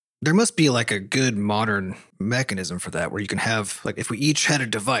there must be like a good modern mechanism for that where you can have like if we each had a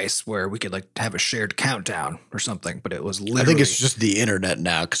device where we could like have a shared countdown or something, but it was literally. I think it's just the internet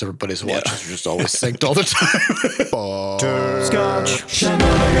now because everybody's watches are just always synced all the time. Butterscotch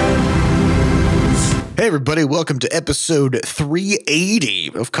Shenanigans. Hey everybody, welcome to episode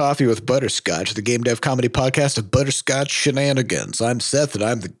 380 of Coffee with Butterscotch, the game dev comedy podcast of Butterscotch Shenanigans. I'm Seth and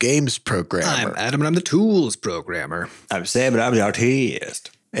I'm the games programmer. I'm Adam and I'm the tools programmer. I'm Sam and I'm the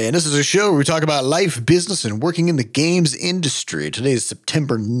artist. And this is a show where we talk about life, business, and working in the games industry. Today is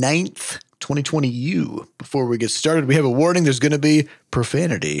September 9th, 2020. Before we get started, we have a warning. There's going to be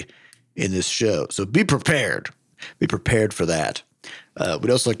profanity in this show, so be prepared. Be prepared for that.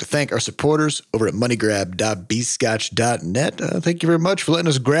 We'd also like to thank our supporters over at moneygrab.bscotch.net. Thank you very much for letting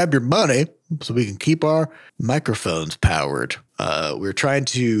us grab your money so we can keep our microphones powered. We're trying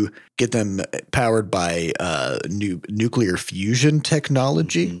to get them powered by nuclear fusion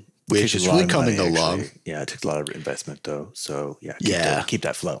technology, which is really coming along. Yeah, it took a lot of investment though. So keep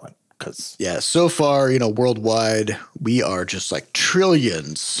that flowing. So far, worldwide, we are just like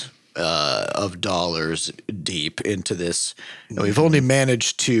trillions of dollars deep into this. We've only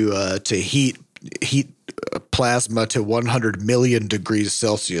managed to heat plasma to 100 million degrees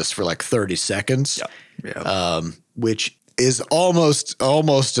Celsius for like 30 seconds, which is almost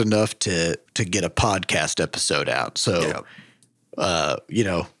enough to get a podcast episode out. So, a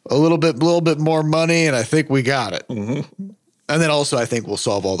little bit more money, and I think we got it. Mm-hmm. And then also, I think we'll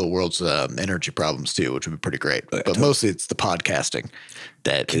solve all the world's energy problems too, which would be pretty great. But mostly, it's the podcasting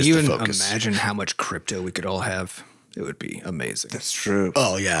that is the focus. Can you even imagine how much crypto we could all have? It would be amazing. That's true.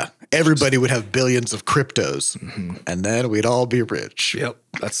 Oh yeah, everybody would have billions of cryptos, and then we'd all be rich. Yep,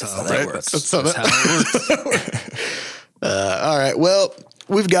 that's how that works. That's how it works. All right. Well,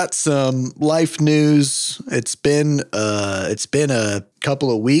 we've got some life news. It's been a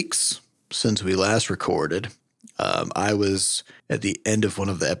couple of weeks since we last recorded. I was at the end of one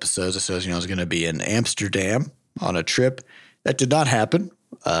of the episodes. I said, I was going to be in Amsterdam on a trip. That did not happen.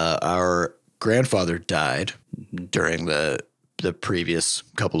 Our grandfather died during the previous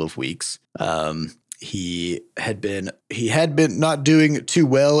couple of weeks. He had been not doing too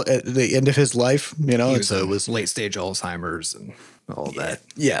well at the end of his life, and so it was late stage Alzheimer's and all that.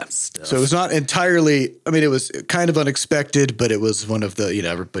 Yeah. Stuff. So it was not entirely, it was kind of unexpected, but it was one of the,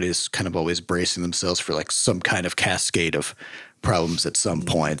 everybody's kind of always bracing themselves for like some kind of cascade of problems at some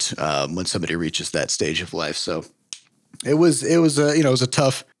point when somebody reaches that stage of life. So it was a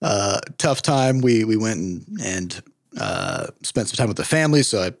tough time. We went and spent some time with the family.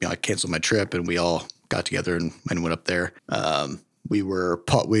 So I canceled my trip and we all got together and went up there. We were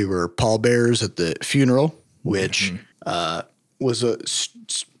pallbearers at the funeral, which, was a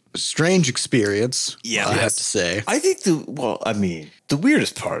strange experience, I have to say. I think the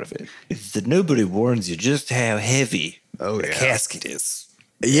weirdest part of it is that nobody warns you just how heavy the casket is.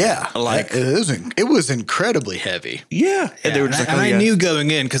 Yeah, it was incredibly heavy. Yeah, and they were just I knew going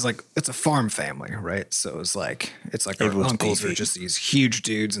in because like it's a farm family, right? So it's like our uncles are just these huge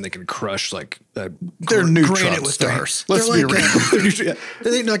dudes, and they can crush like they're neutron stars. Let's be real.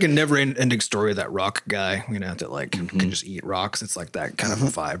 They're like a never-ending story of that rock guy, that like can just eat rocks. It's like that kind of a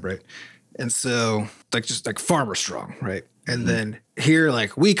vibe, right? And so like just like farmer strong, right? And then here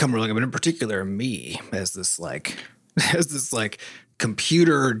like we come along, but in particular me as this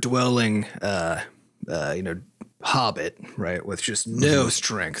computer dwelling, hobbit, right? With just no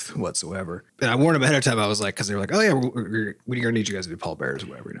strength whatsoever. And I warned them ahead of time. I was like, cause they were like, oh yeah, we're going to need you guys to be pallbearers or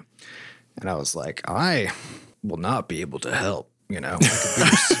whatever, And I was like, I will not be able to help,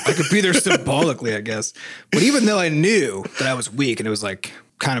 I could be there symbolically, I guess. But even though I knew that I was weak and it was like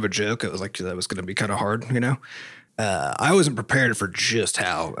kind of a joke, it was like, that was going to be kind of hard, I wasn't prepared for just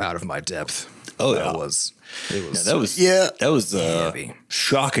how out of my depth that was. That was heavy.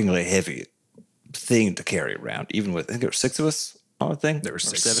 Shockingly heavy thing to carry around. Even with, I think there were 6 of us on the thing. There were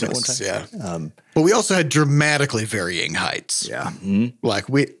 7 at one time. Yeah. But we also had dramatically varying heights. Yeah. Mm-hmm.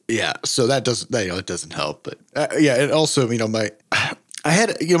 So that doesn't, it doesn't help. But and also, I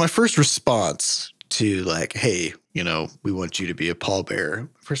had, my first response to like, hey, we want you to be a pallbearer.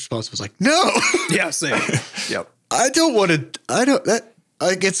 First response was like, no. Yeah, same. Yep.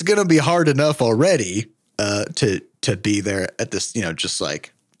 It's going to be hard enough already to be there at this, just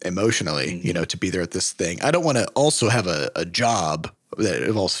like emotionally, to be there at this thing. I don't want to also have a job that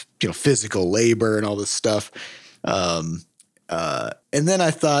involves, physical labor and all this stuff. And then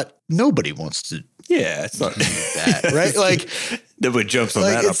I thought nobody wants to. Yeah, it's not that, right? Like nobody jumps on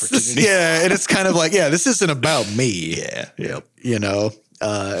that opportunity. And it's kind of like, this isn't about me. Yeah.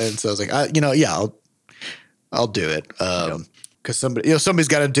 And so I was like, I'll do it. because somebody's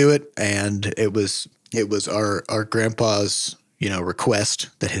got to do it, and it was our grandpa's request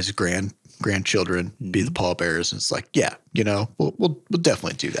that his grandchildren be the pallbearers. And it's like, yeah, we'll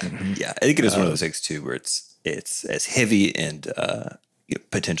definitely do that. Yeah, I think it is one of those things too where it's as heavy and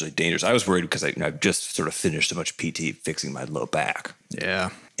potentially dangerous. I was worried because I've just sort of finished a bunch of PT fixing my low back. Yeah,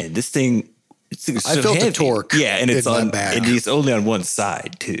 and this thing is so I felt heavy. the torque. Yeah, and it's in my on back. and it's only on one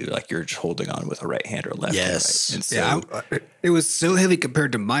side too. Like you're just holding on with a right hand or left. Yes. hand, right? And so yeah. It was so heavy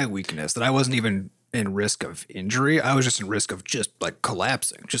compared to my weakness that I wasn't even in risk of injury. I was just in risk of just like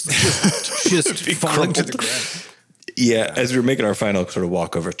collapsing, just falling to the ground. Yeah, as we were making our final sort of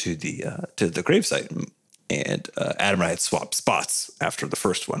walk over to the gravesite, and Adam and I had swapped spots after the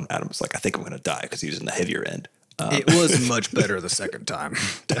first one. Adam was like, "I think I'm going to die," because he was in the heavier end. It was much better the second time.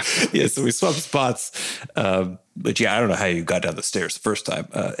 Yeah, so we swapped spots. But yeah, I don't know how you got down the stairs the first time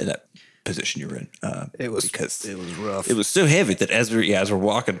in that position you were in. It was rough. It was so heavy that as we're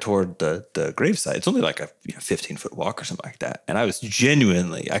walking toward the gravesite, it's only like a 15-foot walk or something like that. And I was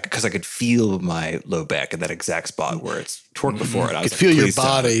genuinely, because I could feel my low back in that exact spot where it's torqued before. And I was You feel your "Please don't."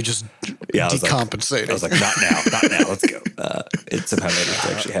 body just I was like- decompensating. I was like, not now, let's go. It somehow managed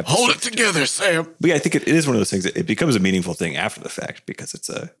to actually happen. hold it together, Sam. But yeah, I think it is one of those things that it becomes a meaningful thing after the fact because it's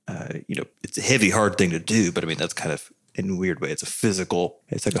it's a heavy, hard thing to do. But I mean, that's kind of in a weird way. It's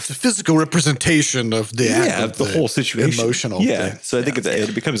like a Physical representation of the act of the whole situation, emotional Yeah, thing. so I think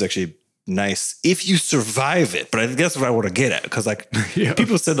it becomes actually nice if you survive it. But I think that's what I want to get at because like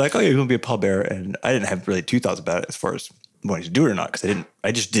people said like, oh yeah, you're gonna be a pallbearer, and I didn't have really two thoughts about it as far as wanting to do it or not because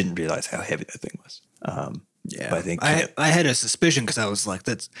I just didn't realize how heavy that thing was. Yeah, but I think I had a suspicion because I was like,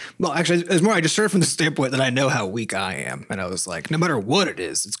 actually, it's more I just started from the standpoint that I know how weak I am, and I was like, no matter what it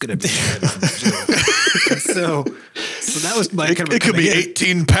is, it's going to be heavy for me to do. So that was my It could be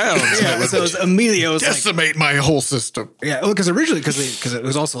 18 pounds. Yeah, so it was immediately I was like, decimate my whole system. yeah, well, because originally because it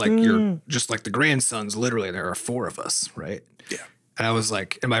was also like you're just like the grandsons. Literally, there are 4 of us, right? Yeah. And I was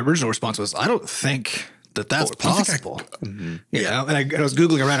like, and my original response was, I don't think that's possible. And I was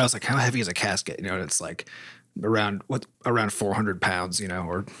Googling around. I was like, how heavy is a casket? And it's like around 400 pounds,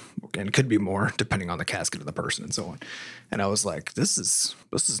 and it could be more depending on the casket of the person and so on. And I was like, this is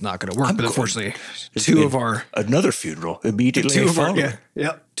not going to work. But unfortunately, another funeral immediately. Two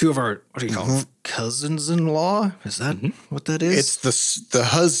of our what do you call them? Cousins-in-law? Is that what that is? It's the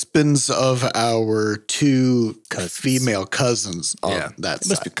husbands of our 2 female cousins on that It must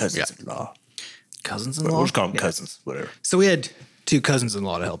side. be cousins-in-law. Cousins-in-law? We'll just call them cousins, whatever. So we had 2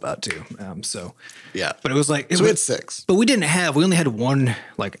 cousins-in-law to help out too. Yeah. But it was like So we had 6. But we only had one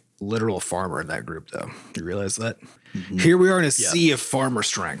like literal farmer in that group though. Do you realize that? Here we are in a sea of farmer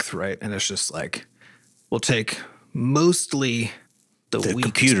strength, right? And it's just like we'll take mostly the weak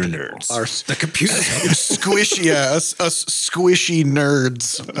computer people. nerds. The computer Squishy, us squishy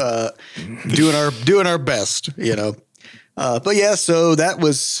nerds, doing our best, But yeah, so that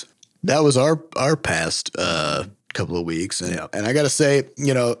was our past couple of weeks, and I gotta say,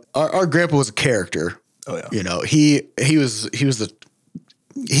 our grandpa was a character. Oh yeah, he was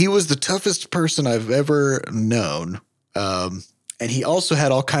the toughest person I've ever known, and he also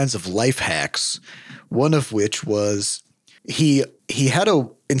had all kinds of life hacks. One of which was he had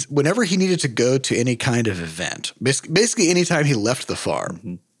whenever he needed to go to any kind of event, basically anytime he left the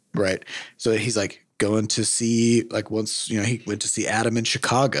farm, right? So he's like going to see, like once, he went to see Adam in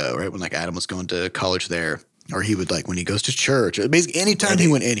Chicago, right? When like Adam was going to college there, or he would like when he goes to church, basically anytime he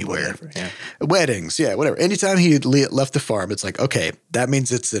went anywhere, weddings, whatever. Anytime he left the farm, it's like, okay, that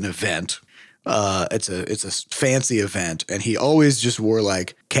means it's an event. It's a fancy event, and he always just wore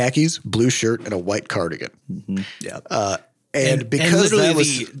like khakis, blue shirt, and a white cardigan. And because literally that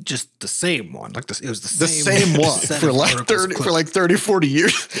was just the same one, like it was the same one for like 30, 40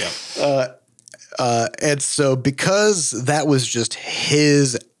 years. And so because that was just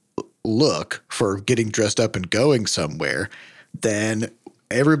his look for getting dressed up and going somewhere, then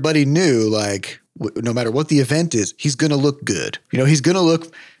everybody knew like no matter what the event is, he's going to look good. He's going to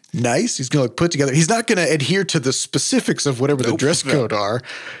look nice. He's going to look put together. He's not going to adhere to the specifics of whatever the dress code are,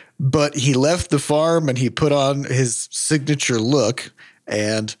 but he left the farm and he put on his signature look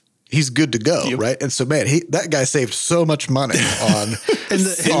and he's good to go, right? And so, man, that guy saved so much money on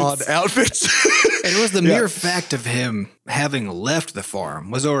outfits. And it was the mere fact of him having left the farm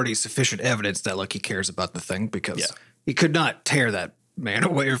was already sufficient evidence that like he cares about the thing because he could not tear that man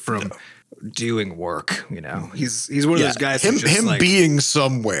away from doing work. He's one of those guys. Him like, being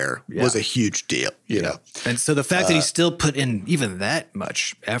somewhere was a huge deal. You know, and so the fact that he still put in even that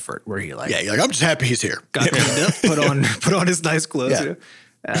much effort, where he like I'm just happy he's here. Got cleaned up, put on his nice clothes.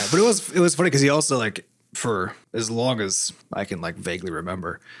 But it was funny because he also like for as long as I can like vaguely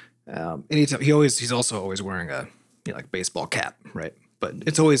remember. Anytime he's also always wearing a like baseball cap, right? But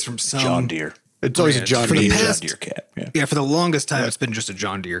it's always from some John Deere. It's always a brand. John For the Deere. past- John Deere cap. Yeah. Yeah, for the longest time, it's been just a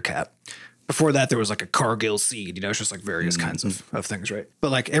John Deere cap. Before that, there was like a Cargill seed. It's just like various kinds of things, right?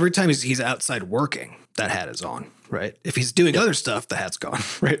 But like every time he's outside working, that hat is on, right? If he's doing other stuff, the hat's gone,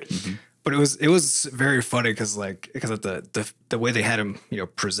 right? But it was very funny because of the way they had him,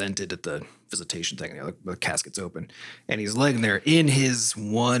 presented at the visitation thing, the casket's open, and he's laying there in his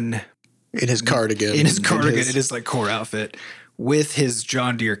cardigan, in his like core outfit, with his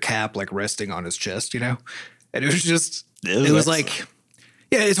John Deere cap like resting on his chest, and it was just it was like,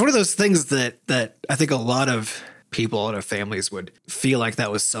 yeah, it's one of those things that I think a lot of people, a lot of families would feel like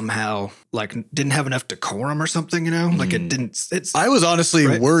that was somehow like didn't have enough decorum or something, like it didn't. I was honestly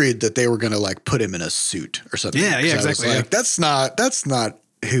Right. worried that they were going to like put him in a suit or something. Yeah, 'Cause I was exactly, like, yeah. that's not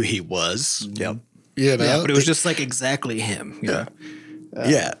who he was. Yep. You know, Yeah, but it was just like exactly him. yeah.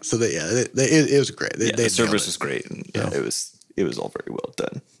 So it was great. They The nailed service it. was great, and it was all very well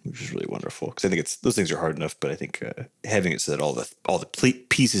done, which was really wonderful. Because I think those things are hard enough, but I think having it so that all the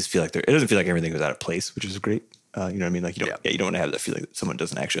pieces feel like it doesn't feel like everything was out of place, which is great. You know what I mean? Like you don't want to have that feeling that someone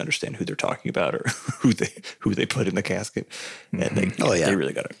doesn't actually understand who they're talking about or who they put in the casket. And they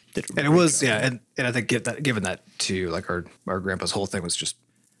really got it. And it was, and I think given that too, like our grandpa's whole thing was just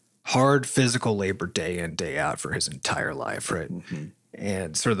hard physical labor day in, day out for his entire life, right?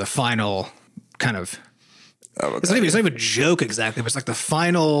 And sort of the final kind of, it's not even a joke exactly, but it's like the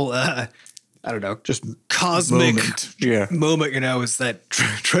final, I don't know, just cosmic moment, is that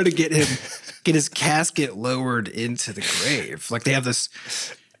try to get his casket lowered into the grave. Like they have this,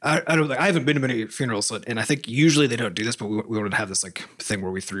 I haven't been to many funerals, and I think usually they don't do this, but we wanted to have this like thing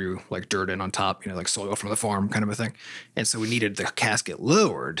where we threw like dirt in on top, like soil from the farm kind of a thing. And so we needed the casket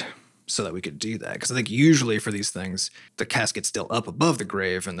lowered so that we could do that. Because I think usually for these things, the casket's still up above the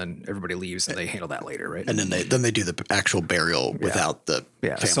grave, and then everybody leaves and they handle that later, right? And then they do the actual burial without the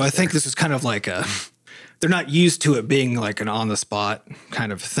So I think this is kind of like they're not used to it being like an on the spot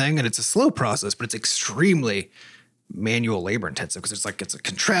kind of thing, and it's a slow process, but it's extremely manual labor intensive because it's a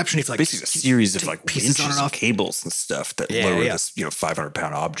contraption. If like basically a series of like pieces winches on and and off. cables and stuff that lower this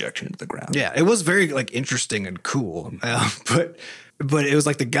 500-pound object into the ground. Yeah, it was very like interesting and cool, but it was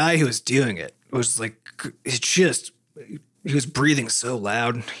like the guy who was doing it was like he was breathing so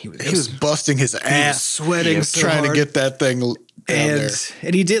loud. He was busting his ass, sweating, so trying hard. to get that thing down there.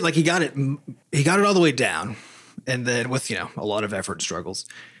 And he did, like he got it all the way down, and then with a lot of effort and struggles.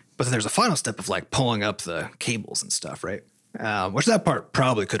 But then there's a final step of like pulling up the cables and stuff, right? Which that part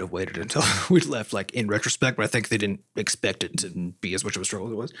probably could have waited until we'd left, like in retrospect. But I think they didn't expect it to be as much of a struggle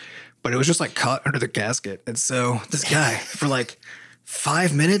as it was. But it was just like caught under the casket, and so this guy for like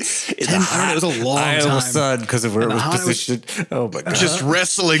 5 minutes, 10, I don't know, it was a long time. Sun because of where it was positioned. Oh my god! Just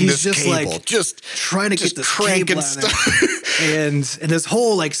wrestling this just cable, like just trying to get this cranking cable out of there. and this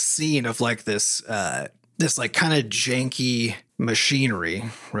whole like scene of like this like kind of janky machinery,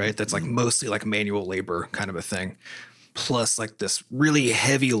 right? That's like mostly like manual labor kind of a thing, plus like this really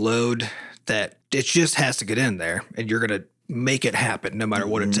heavy load that it just has to get in there, and you're gonna make it happen no matter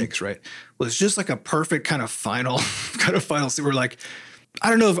what it takes, right? Well, it's just like a perfect kind of final scene where like I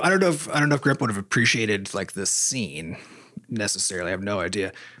don't know if Grandpa would have appreciated like this scene necessarily. I have no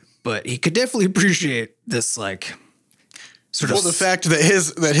idea, but he could definitely appreciate this like sort of the fact that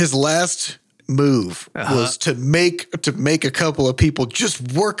his last move was to make a couple of people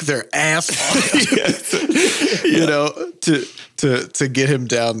just work their ass off, to get him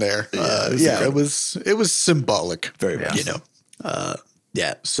down there. It was symbolic, very much.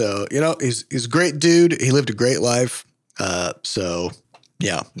 So he's a great dude. He lived a great life. That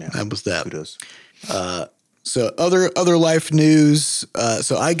was that. Kudos. So other life news.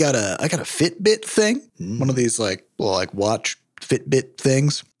 So I got a Fitbit thing, one of these like watch Fitbit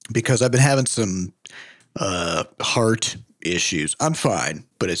things, because I've been having some heart issues. I'm fine,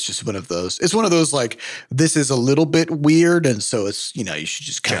 but it's just one of those. It's one of those like, this is a little bit weird, and so it's you should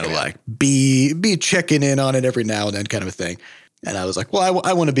just kind of like be checking in on it every now and then, kind of a thing. And I was like, well,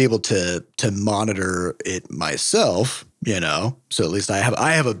 I want to be able to monitor it myself, so at least I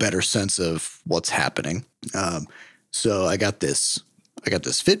have a better sense of what's happening. So I got this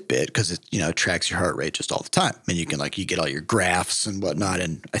Fitbit because it tracks your heart rate just all the time, and you get all your graphs and whatnot.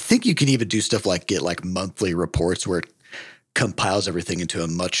 And I think you can even do stuff like get like monthly reports where it compiles everything into a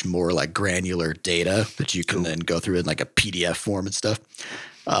much more like granular data that you can then go through in like a PDF form and stuff.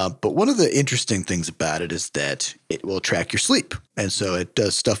 But one of the interesting things about it is that it will track your sleep. And so it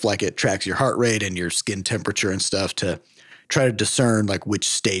does stuff like it tracks your heart rate and your skin temperature and stuff to try to discern like which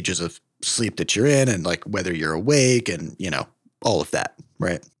stages of sleep that you're in and like whether you're awake and, you know, all of that.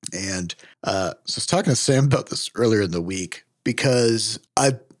 Right. And so I was talking to Sam about this earlier in the week because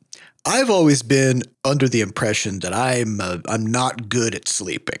I've always been under the impression that I'm not good at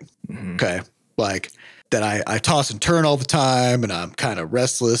sleeping. Okay. Like that I toss and turn all the time and I'm kind of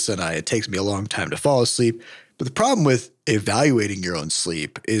restless and it takes me a long time to fall asleep. But the problem with evaluating your own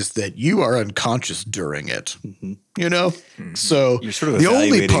sleep is that you are unconscious during it, you know? So You're sort of the only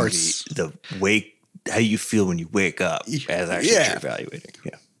evaluating parts, the wake, how you feel when you wake up as actually Yeah. you're evaluating.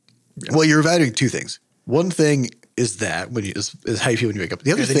 Yeah. well, you're evaluating two things. One thing is that when you is how you feel when you wake up.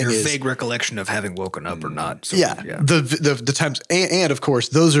 The other And then thing your is vague recollection of having woken up or not. So, the times and of course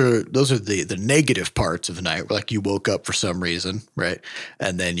those are the negative parts of the night where like you woke up for some reason, right?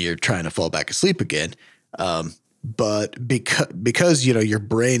 And then you're trying to fall back asleep again. But because you know your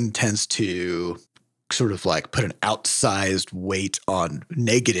brain tends to sort of like put an outsized weight on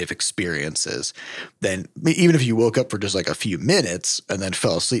negative experiences, then even if you woke up for just like a few minutes and then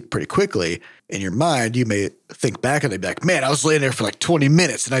fell asleep pretty quickly, in your mind, you may think back and be like, man, I was laying there for like 20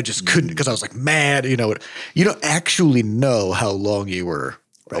 minutes and I just couldn't because I was like mad. You know, you don't actually know how long you were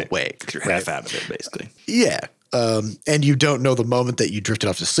awake. You're half out of it, basically. Yeah. And you don't know the moment that you drifted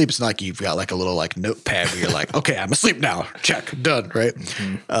off to sleep. It's not like you've got like a little like notepad where you're like, okay, I'm asleep now. Check, done. Right.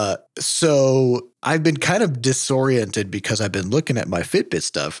 So I've been kind of disoriented because I've been looking at my Fitbit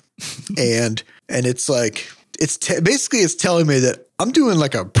stuff and it's like, basically it's telling me that I'm doing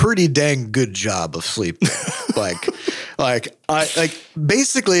like a pretty dang good job of sleeping.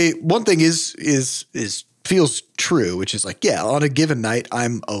 Basically one thing is feels true, which is like, yeah, on a given night,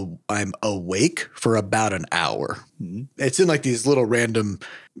 I'm awake for about an hour. It's in like these little random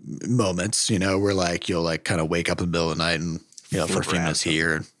moments, you know, where like you'll like kind of wake up in the middle of the night and, you know, for a few minutes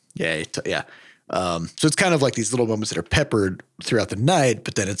here. Yeah. So it's kind of like these little moments that are peppered throughout the night,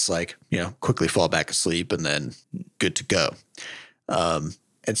 but then it's like, you know, quickly fall back asleep and then good to go.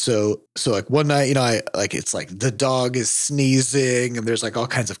 And so like one night, you know, it's like the dog is sneezing and there's like all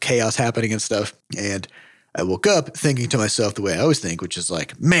kinds of chaos happening and stuff. And I woke up thinking to myself the way I always think, which is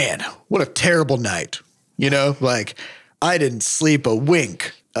like, man, what a terrible night. You know, like I didn't sleep a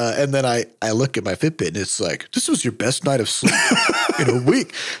wink. And then I look at my Fitbit and it's like, this was your best night of sleep in a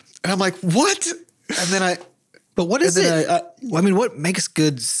week. And I'm like, what? And then but what is it? I mean, what makes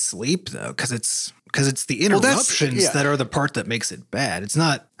good sleep though? Because it's the interruptions that are the part that makes it bad. It's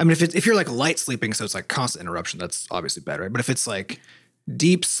not. I mean, if you're like light sleeping, so it's like constant interruption, that's obviously bad, right? But if it's like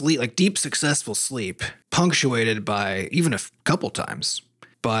deep sleep, like deep successful sleep, punctuated by even a couple times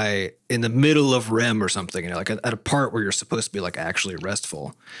by in the middle of REM or something, you know, like at a part where you're supposed to be like actually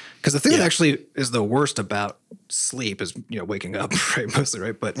restful. Because the thing that actually is the worst about sleep is, you know, waking up, right? Mostly,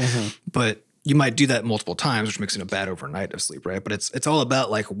 right? But you might do that multiple times, which makes it a bad overnight of sleep, right? But it's all about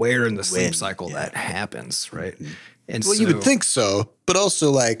like where in the sleep cycle that happens, right? And well, you would think so, but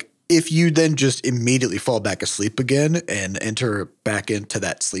also like if you then just immediately fall back asleep again and enter back into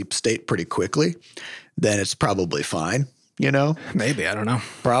that sleep state pretty quickly, then it's probably fine. You know, maybe, I don't know.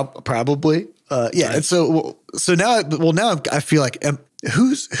 Probably. Yeah. Right. And so now I feel like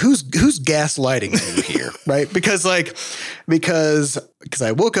who's gaslighting me here, right? Because I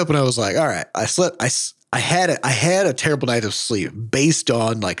woke up and I was like, all right, I slept. I had a terrible night of sleep based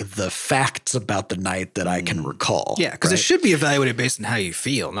on like the facts about the night that I can recall. Yeah, because it should be evaluated based on how you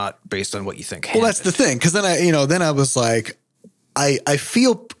feel, not based on what you think happened. Well, that's the thing. Because then I was like, I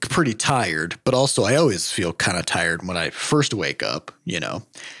feel pretty tired, but also I always feel kind of tired when I first wake up, you know,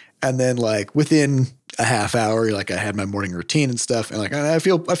 and then like within a half hour, like I had my morning routine and stuff, and like I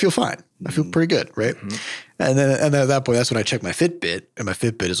feel fine. I feel pretty good, right? And then at that point, that's when I check my Fitbit, and my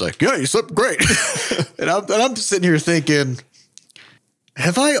Fitbit is like, "Yeah, you slept great." and I'm sitting here thinking,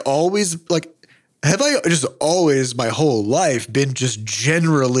 have I just always my whole life been just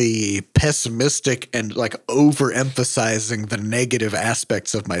generally pessimistic and like overemphasizing the negative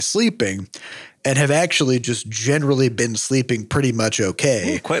aspects of my sleeping, and have actually just generally been sleeping pretty much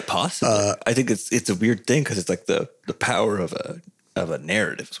okay? Well, quite possibly. I think it's a weird thing because it's like the power of a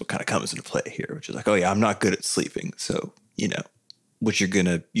narrative is what kind of comes into play here, which is like, oh yeah, I'm not good at sleeping, so you know,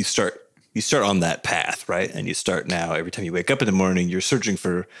 you start on that path, right? And you start now every time you wake up in the morning, you're searching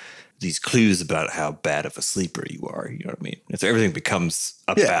for these clues about how bad of a sleeper you are. You know what I mean? And so everything becomes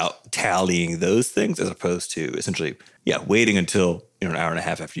about tallying those things as opposed to essentially, waiting until, you know, an hour and a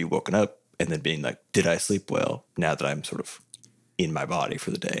half after you've woken up and then being like, did I sleep well now that I'm sort of in my body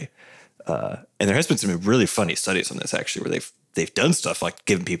for the day? And there has been some really funny studies on this actually, where they've done stuff like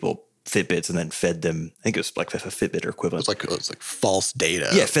giving people Fitbits and then fed them. I think it was like a Fitbit or equivalent. It was like false data.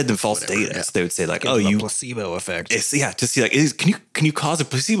 Yeah, fed them false data. Yeah. So they would say like, Give them a placebo effect. to see like, can you cause a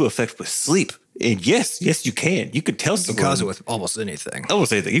placebo effect with sleep? And yes, you can. You could tell You can someone cause it with almost anything.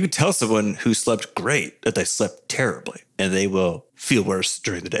 almost anything. You could tell someone who slept great that they slept terribly, and they will feel worse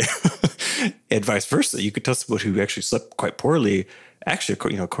during the day. And vice versa. You could tell someone who actually slept quite poorly. Actually,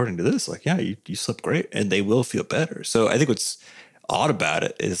 according to this, like, yeah, you slept great, and they will feel better. So I think what's odd about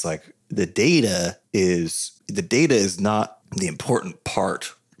it is like the data is not the important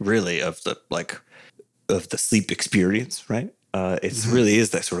part really of the sleep experience, right? It really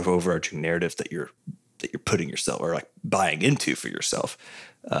is that sort of overarching narrative that you're putting yourself or like buying into for yourself.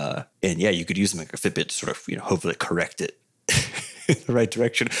 And yeah, you could use them like a Fitbit to sort of, hopefully correct it in the right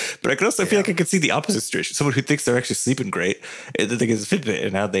direction. But I could also feel like I could see the opposite situation. Someone who thinks they're actually sleeping great and then they get a Fitbit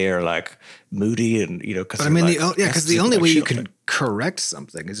and now they are like moody and, because But I mean, because the only way you can correct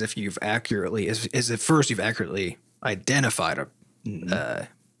something is if you've accurately, is at first you've accurately identified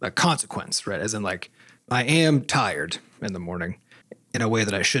a consequence, right? As in like, I am tired in the morning in a way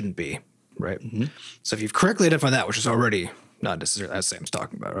that I shouldn't be, right? Mm-hmm. So if you've correctly identified that, which is already not necessarily, as Sam's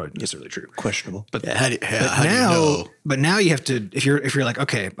talking about, or necessarily true. Questionable. But how do you know? But now you have to, if you're like,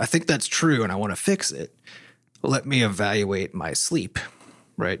 okay, I think that's true and I want to fix it, let me evaluate my sleep,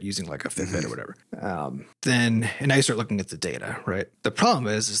 right? Using like a Fitbit or whatever. And now you start looking at the data, right? The problem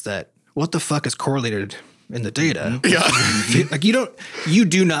is that what the fuck is correlated in the data? Yeah. Like you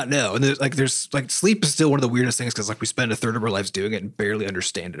do not know. And there's sleep is still one of the weirdest things because like we spend a third of our lives doing it and barely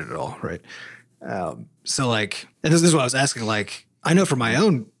understand it at all, right? So like, and this is what I was asking, like, I know for my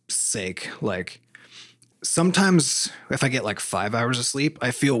own sake, like sometimes if I get like 5 hours of sleep,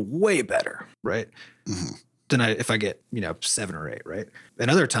 I feel way better, right? Mm-hmm. Than if I get, 7 or 8, right? And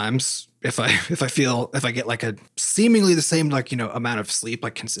other times if I get like a seemingly the same, like, amount of sleep,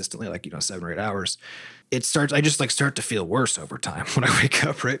 like consistently, like, 7 or 8 hours, I just like start to feel worse over time when I wake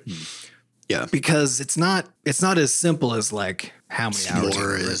up, right? Yeah. Because it's not as simple as like how many hours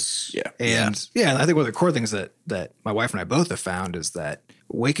More is, yeah. And yeah, I think one of the core things that my wife and I both have found is that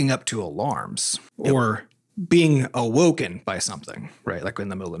waking up to alarms or being awoken by something, right? Like in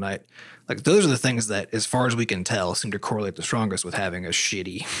the middle of the night, like those are the things that, as far as we can tell, seem to correlate the strongest with having a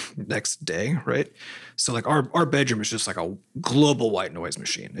shitty next day, right? So like our bedroom is just like a global white noise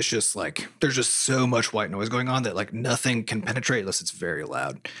machine. It's just like, there's just so much white noise going on that like nothing can penetrate unless it's very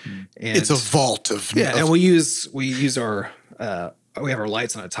loud. And it's a vault of, and we use our, we have our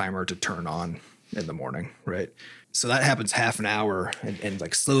lights on a timer to turn on in the morning, right? So that happens half an hour and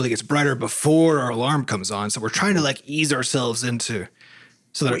like slowly gets brighter before our alarm comes on. So we're trying to like ease ourselves into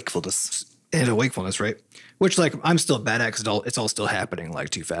wakefulness, right? Which like I'm still bad at because it's all still happening like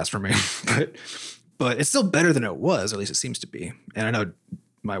too fast for me, but it's still better than it was. At least it seems to be. And I know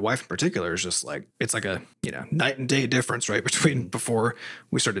my wife in particular is just like, it's like a, night and day difference, right? Between before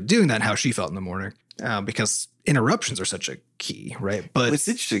we started doing that and how she felt in the morning, because interruptions are such a key, right? But it's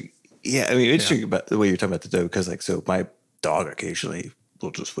interesting. Yeah, I mean, interesting about the way you're talking about the dog, because like, so my dog occasionally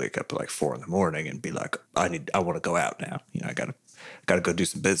will just wake up at like 4 a.m. and be like, I want to go out now. I gotta go do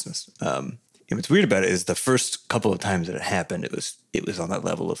some business. And what's weird about it is the first couple of times that it happened, it was on that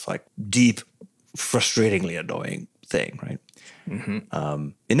level of like deep, frustratingly annoying thing, right? Mm-hmm.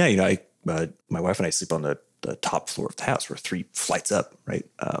 And now, my wife and I sleep on the top floor of the house. We're 3 flights up, right?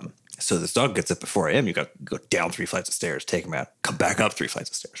 So this dog gets up at 4 a.m. You got to go down 3 flights of stairs, take him out, come back up 3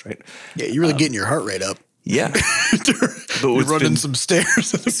 flights of stairs, right? Yeah, you're really getting your heart rate up. Yeah. But you're running some stairs.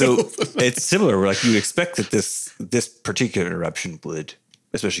 So it's similar. Where like you expect that this particular interruption would,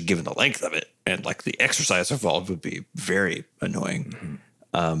 especially given the length of it and like the exercise involved, would be very annoying.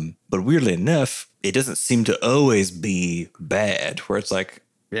 Mm-hmm. But weirdly enough, it doesn't seem to always be bad. Where it's like,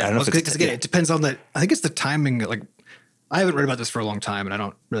 I don't know if it's again, it depends on I think it's the timing. Like, I haven't read about this for a long time, and I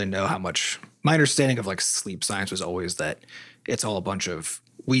don't really know how much. My understanding of like sleep science was always that it's all a bunch of,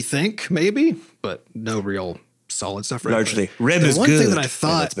 we think maybe, but no real solid stuff. Right? Largely, REM is good. One thing that I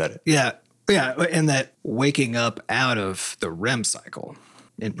thought, that's about it. Yeah, and that waking up out of the REM cycle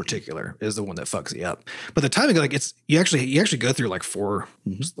in particular is the one that fucks you up. But the timing, like it's you actually go through like 4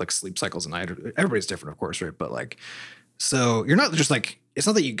 like sleep cycles a night. Everybody's different, of course, right? But like, so you're not just like, it's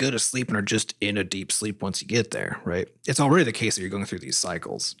not that you go to sleep and are just in a deep sleep once you get there, right? It's already the case that you're going through these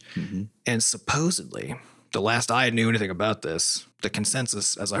cycles. Mm-hmm. And supposedly, the last I knew anything about this, the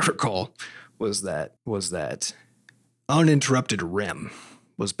consensus, as I recall, was that uninterrupted REM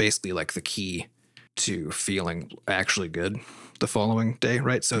was basically like the key to feeling actually good the following day,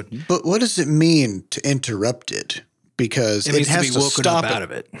 right? So, but what does it mean to interrupt it? Because it has to stop out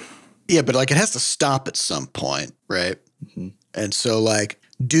of it. Yeah, but like it has to stop at some point, right? Mm-hmm. And so like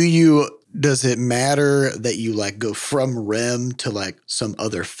does it matter that you like go from REM to like some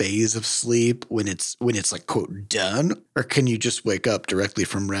other phase of sleep when it's like quote done, or can you just wake up directly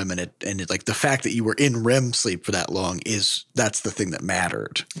from REM and it like the fact that you were in REM sleep for that long that's the thing that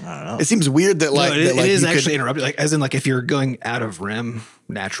mattered? I don't know. It seems weird that like it is you actually interrupted. Like as in like if you're going out of REM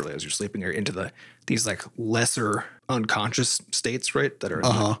naturally as you're sleeping, you're into these like lesser unconscious states, right? That are in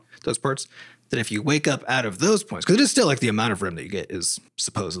like, those parts. That if you wake up out of those points, because it is still like the amount of REM that you get is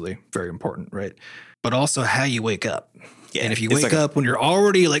supposedly very important, right? But also how you wake up. Yeah, and if you it's wake like up when you're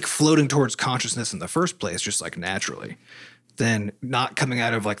already like floating towards consciousness in the first place, just like naturally, then not coming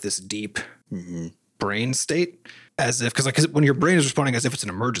out of like this deep brain state as if, because when your brain is responding as if it's an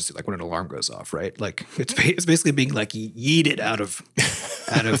emergency, like when an alarm goes off, right? Like it's basically being like yeeted out of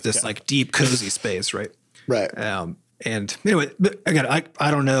this like deep cozy space, right? Right. And anyway, but again, I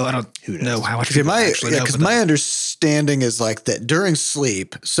don't know. I don't know how much Okay, people actually know. because but my understanding is like that during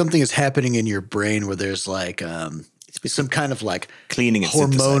sleep, something is happening in your brain where there's like some kind of like Cleaning and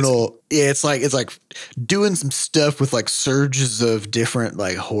hormonal. Yeah, it's like doing some stuff with like surges of different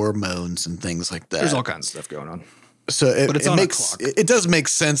like hormones and things like that. there's all kinds of stuff going on. So but it's on a clock. it does make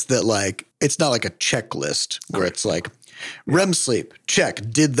sense that like it's not like a checklist where it's like REM sleep check,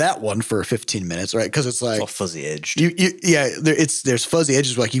 did that one for 15 minutes, right? Because it's like It's all fuzzy edged. there's fuzzy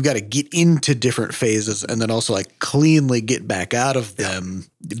edges. Like you got to get into different phases and then also like cleanly get back out of them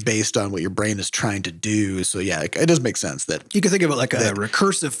based on what your brain is trying to do. So yeah, it does make sense that You can think of it like a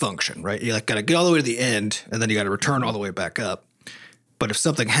recursive function, right? You like got to get all the way to the end, and then you got to return all the way back up. But if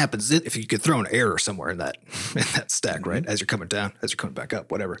something happens, if you could throw an error somewhere in that stack, right, as you're coming down, as you're coming back up,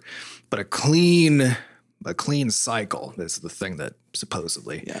 whatever. But a clean cycle is the thing that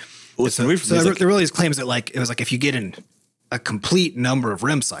supposedly. Yeah. Well, it's weird. So there were all these claims that like it was like if you get in a complete number of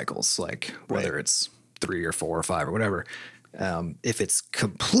REM cycles, like whether it's 3 or 4 or 5 or whatever, if it's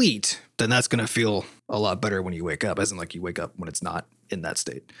complete, then that's going to feel a lot better when you wake up, as in like you wake up when it's not in that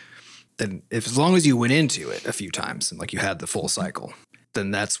state. Then as long as you went into it a few times and like you had the full cycle, then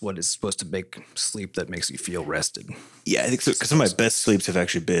that's what is supposed to make sleep that makes you feel rested. Yeah, I think so. Because some of my best sleeps have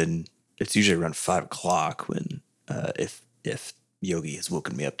actually been. It's usually around 5 o'clock when if Yogi has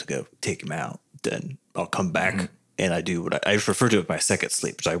woken me up to go take him out, then I'll come back and I do what I refer to as my second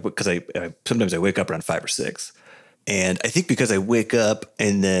sleep, because I sometimes I wake up around 5 or 6, and I think because I wake up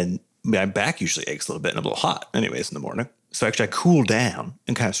and then my back usually aches a little bit and I'm a little hot anyways in the morning, so actually I cool down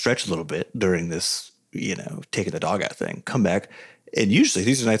and kind of stretch a little bit during this, taking the dog out thing, come back, and usually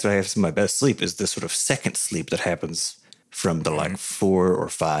these are nights when I have some of my best sleep is this sort of second sleep that happens from the like 4 or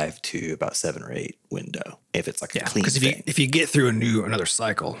 5 to about 7 or 8 window. If it's like a clean because thing. if you get through another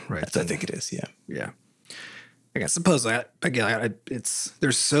cycle, right? I think it is, yeah. Yeah. I suppose that again,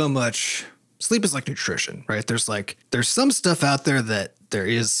 there's so much. Sleep is like nutrition, right? There's some stuff out there that there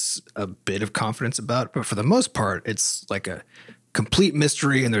is a bit of confidence about, but for the most part, it's like a complete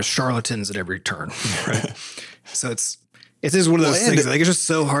mystery, and there's charlatans at every turn, right? So it's just one of those things. Like it's just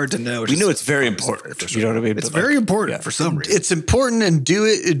so hard to know. We know it's very important. You know what I mean? It's very important for some reason. it's important, and do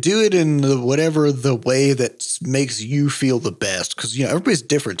it in the way that makes you feel the best. Because everybody's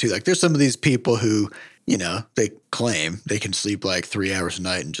different too. Like there's some of these people who they claim they can sleep like 3 hours a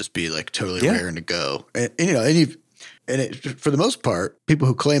night and just be like totally raring to go. And for the most part, people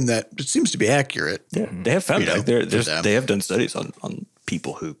who claim that, it seems to be accurate. Yeah, they have found out. They have done studies on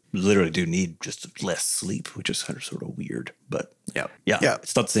people who literally do need just less sleep, which is sort of weird. But yeah,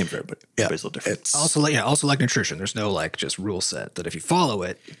 it's not the same for everybody. Everybody's a little different. It's also like nutrition. There's no like just rule set that if you follow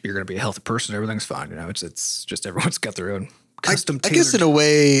it, you're going to be a healthy person. Everything's fine. It's just everyone's got their own custom. I guess in a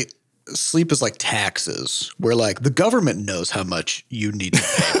way, sleep is like taxes, where like the government knows how much you need to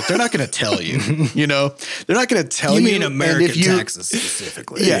pay, but they're not going to tell you. They're not going to tell you. You mean American taxes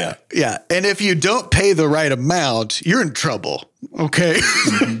specifically? Yeah. And if you don't pay the right amount, you're in trouble. Okay.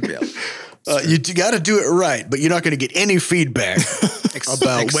 You got to do it right, but you're not going to get any feedback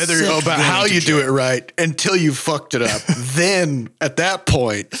about how you do it right until you fucked it up. Then at that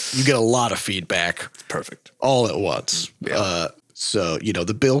point, you get a lot of feedback. Perfect. All at once. Yeah. So,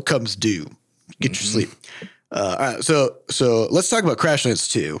 the bill comes due. Get your sleep. All right. So let's talk about Crashlands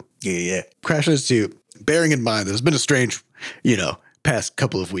 2. Yeah. Crashlands 2, bearing in mind there's been a strange, past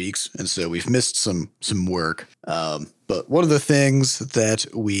couple of weeks. And so we've missed some work. But one of the things that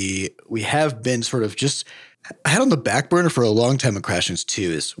we have been sort of just had on the back burner for a long time in Crashlands 2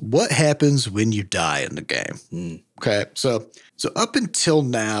 is what happens when you die in the game. Okay. So up until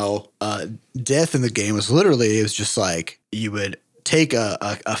now, death in the game was just like you would take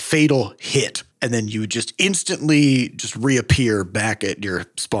a fatal hit and then you would just instantly just reappear back at your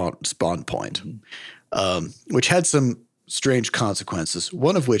spawn point, which had some strange consequences.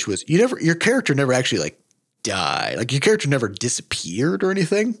 One of which was your character never actually like died. Like your character never disappeared or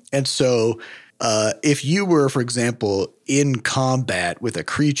anything. And so if you were, for example, in combat with a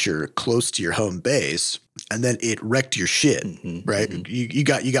creature close to your home base, and then it wrecked your shit, right? You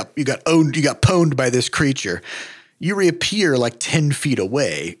got pwned by this creature. You reappear like 10 feet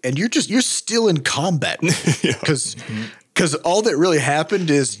away, and you're still in combat because all that really happened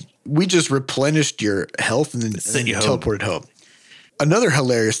is we just replenished your health and then you teleported home. Another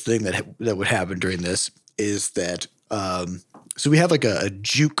hilarious thing that would happen during this is that so we have like a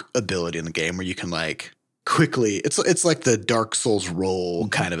juke ability in the game where you can like quickly. It's like the Dark Souls roll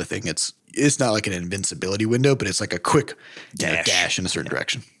kind of a thing. It's not like an invincibility window, but it's like a quick dash in a certain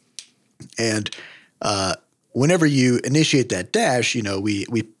direction. And whenever you initiate that dash,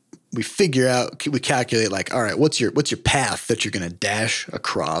 we figure out, we calculate like, all right, what's your path that you're going to dash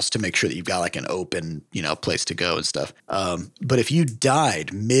across to make sure that you've got like an open, place to go and stuff. But if you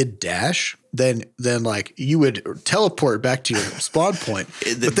died mid dash, then like you would teleport back to your spawn point,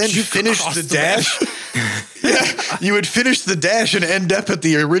 but then you finish the dash. You would finish the dash and end up at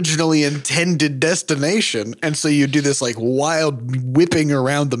the originally intended destination. And so you do this like wild whipping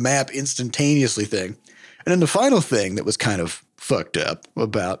around the map instantaneously thing. And then the final thing that was kind of fucked up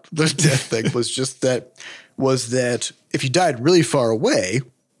about the death thing was that if you died really far away,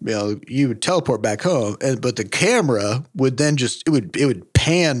 you would teleport back home, but the camera would then it would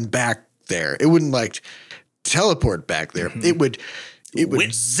pan back there. It wouldn't like teleport back there. It would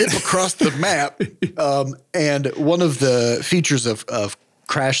zip across the map. And one of the features of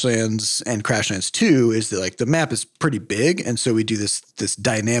Crashlands and Crashlands 2 is that like the map is pretty big, and so we do this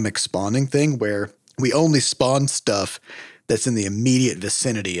dynamic spawning thing where we only spawn stuff that's in the immediate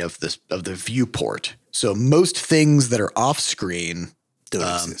vicinity of the viewport. So most things that are off screen,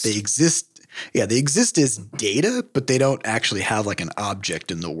 they exist. Yeah, they exist as data, but they don't actually have like an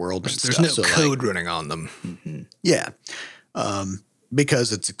object in the world. There's no code running on them. Yeah.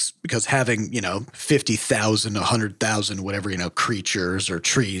 Because having 50,000, 100,000, whatever creatures or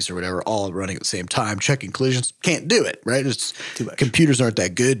trees or whatever all running at the same time, checking collisions, can't do it, right? It's too much. Computers aren't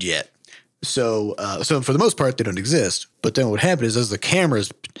that good yet. So for the most part, they don't exist. But then what happens is as the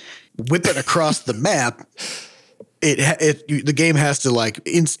camera's whipping across the map, the game has to like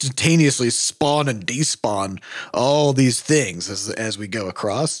instantaneously spawn and despawn all these things as we go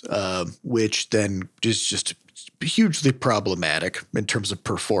across, which then is just hugely problematic in terms of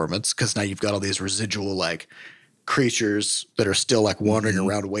performance, because now you've got all these residual like creatures that are still like wandering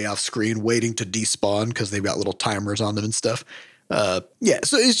around way off screen waiting to despawn because they've got little timers on them and stuff. So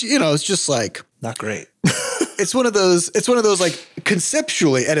it's just like not great. It's one of those like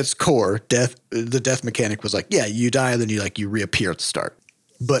conceptually at its core, the death mechanic was like, yeah, you die and then you reappear at the start.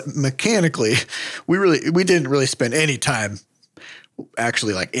 But mechanically, we didn't really spend any time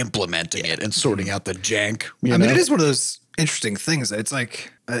actually like implementing it and sorting out the jank. I mean, it is one of those interesting things. It's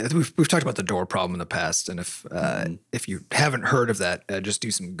like we've talked about the door problem in the past, and if you haven't heard of that, just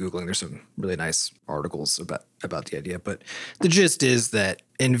do some Googling. There's some really nice articles about the idea. But the gist is that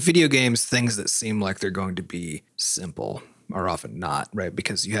in video games, things that seem like they're going to be simple are often not, right?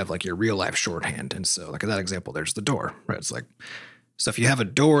 Because you have like your real life shorthand, and so like in that example, there's the door, right? It's like, so if you have a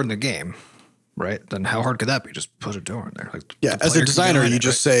door in the game, right, then how hard could that be? Just put a door in there. Like, yeah, as a designer, you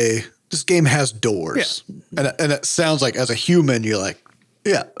just say, this game has doors. Yeah. And it sounds like as a human, you're like,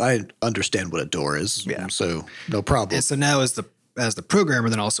 yeah, I understand what a door is. Yeah. So no problem. And so now as the programmer,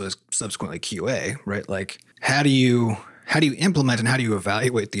 then also as subsequently QA, right? Like how do you implement and how do you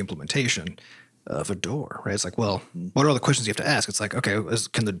evaluate the implementation of a door, right? It's like, well, what are all the questions you have to ask? It's like, okay,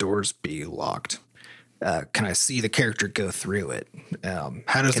 can the doors be locked? Can I see the character go through it?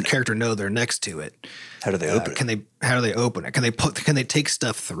 How does the character know they're next to it? How do they open it? How do they open it? Can they take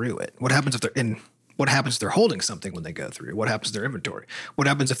stuff through it? What happens if they're holding something when they go through? What happens to their inventory? What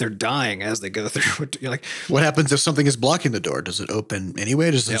happens if they're dying as they go through? You're like, what happens if something is blocking the door? Does it open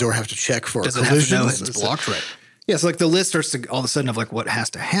anyway? Does the door have to check for a collision? Does it have to know it's blocked? Right. Yeah, so like the list starts to all of a sudden of like what has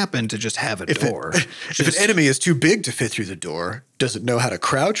to happen to just have a door. If an enemy is too big to fit through the door, does it know how to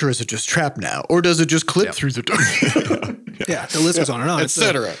crouch, or is it just trapped now? Or does it just clip through the door? Yeah, the list goes on and on,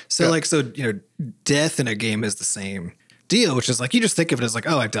 etc. So death in a game is the same deal, which is like you just think of it as like,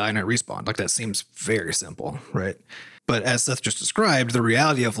 oh, I die and I respawn. Like that seems very simple, right? But as Seth just described, the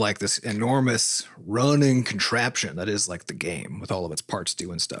reality of like this enormous running contraption that is like the game with all of its parts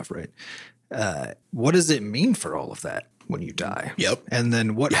doing stuff, right? What does it mean for all of that when you die? Yep. And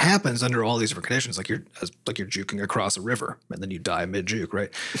then what happens under all these different conditions? Like you're juking across a river and then you die mid juke, right?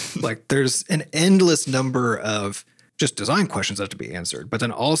 Like there's an endless number of just design questions that have to be answered, but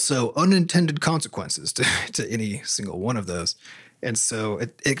then also unintended consequences to any single one of those. And so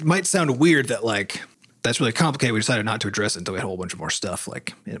it might sound weird that like that's really complicated. We decided not to address it until we had a whole bunch of more stuff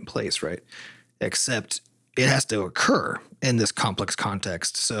like in place, right? Except it has to occur in this complex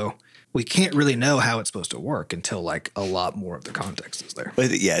context. So we can't really know how it's supposed to work until like a lot more of the context is there.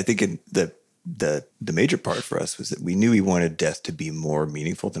 Yeah, I think the major part for us was that we knew we wanted death to be more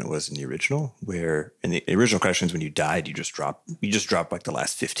meaningful than it was in the original, where in the original questions, when you died, you just drop like the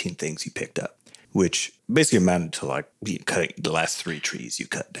last 15 things you picked up, which basically amounted to like cutting the last 3 trees you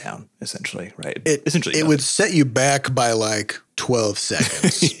cut down, essentially, right? It would set you back by like 12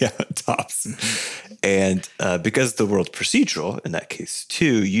 seconds. Yeah, tops. And because the world's procedural in that case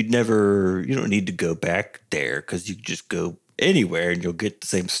too, you don't need to go back there because you just go anywhere and you'll get the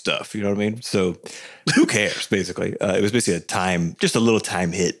same stuff. You know what I mean? So who cares, basically? It was basically just a little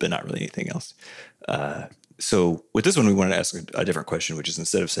time hit, but not really anything else. So with this one, we wanted to ask a different question, which is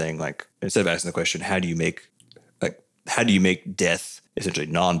instead of asking the question, how do you make death essentially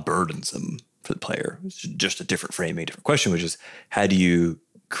non-burdensome for the player? It's just a different framing, different question, which is how do you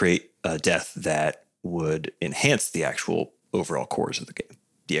create a death that would enhance the actual overall cores of the game,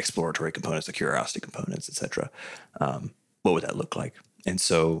 the exploratory components, the curiosity components, etc. What would that look like? And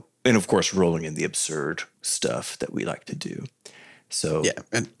of course, rolling in the absurd stuff that we like to do. So yeah,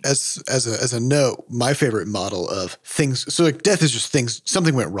 and as a note, my favorite model of things. So like death is just things.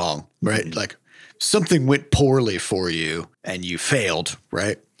 Something went wrong, right? Mm-hmm. Like something went poorly for you, and you failed,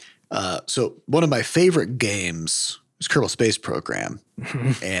 right? So one of my favorite games is Kerbal Space Program,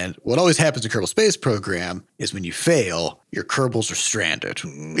 and what always happens in Kerbal Space Program is when you fail, your Kerbals are stranded.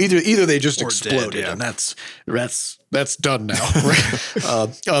 Either they just exploded, dead, yeah. And that's done now,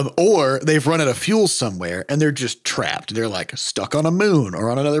 right? Or they've run out of fuel somewhere and they're just trapped. They're like stuck on a moon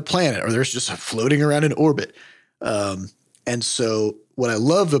or on another planet, or they're just floating around in orbit. And so what I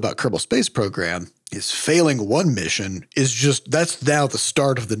love about Kerbal Space Program is failing one mission that's now the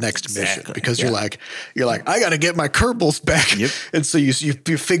start of the next mission, because you're like, I got to get my Kerbals back. Yep. And so you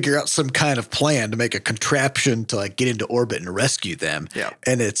figure out some kind of plan to make a contraption to like get into orbit and rescue them. Yeah.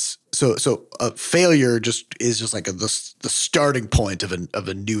 And it's so a failure is just like the starting point of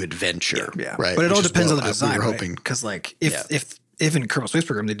a new adventure. Yeah. Right. But it all depends on the design, right? Because like if in Kerbal Space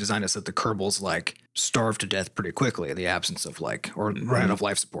Program they designed it so that the Kerbals like starve to death pretty quickly in the absence of like, or run out of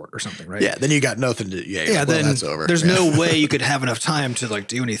life support or something, right? Yeah, then you got nothing to then that's over. There's no way you could have enough time to like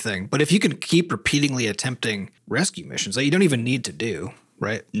do anything. But if you can keep repeatedly attempting rescue missions that you don't even need to do,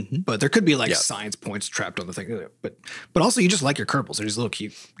 right? Mm-hmm. But there could be like science points trapped on the thing. But also you just like your Kerbals. They're these little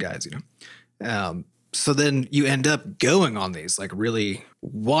cute guys, you know. So then you end up going on these like really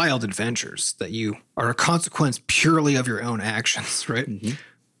wild adventures that you are a consequence purely of your own actions, right? Mm-hmm.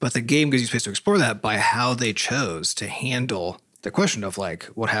 But the game gives you space to explore that by how they chose to handle the question of like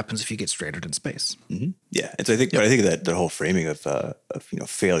what happens if you get stranded in space. Mm-hmm. Yeah, and so I think that the whole framing of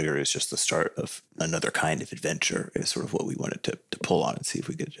failure is just the start of another kind of adventure is sort of what we wanted to pull on and see if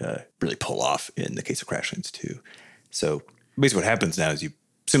we could really pull off in the case of Crashlands 2. So basically, what happens now is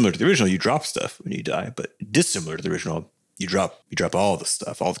similar to the original, you drop stuff when you die, but dissimilar to the original, you drop all the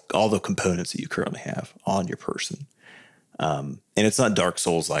stuff, all the components that you currently have on your person. And it's not Dark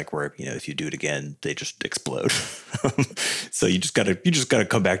Souls like where, if you do it again, they just explode. So you just gotta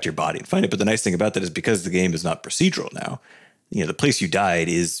come back to your body and find it. But the nice thing about that is because the game is not procedural now, the place you died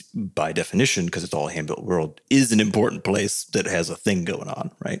is by definition, because it's all a hand-built world, is an important place that has a thing going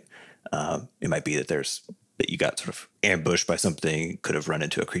on, right? It might be that you got sort of ambushed by something, could have run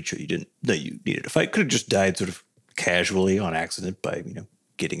into a creature that you needed to fight, could have just died sort of casually on accident by,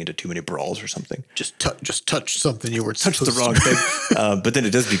 getting into too many brawls or something. Just touch something you were touched the wrong thing. But then it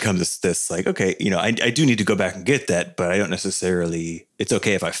does become this like, okay, I do need to go back and get that, but I don't necessarily, it's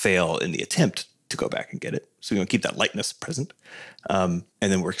okay if I fail in the attempt to go back and get it. So keep that lightness present. And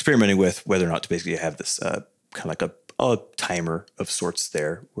then we're experimenting with whether or not to basically have this kind of like a timer of sorts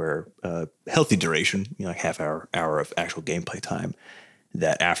there, where healthy duration, like half hour of actual gameplay time,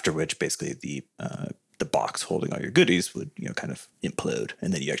 that after which basically the box holding all your goodies would kind of implode,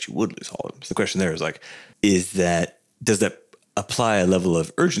 and then you actually would lose all of them. So the question there is like, does that apply a level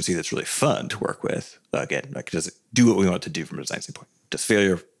of urgency that's really fun to work with? Again, like, does it do what we want it to do from a design standpoint? Does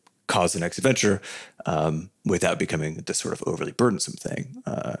failure cause the next adventure without becoming this sort of overly burdensome thing?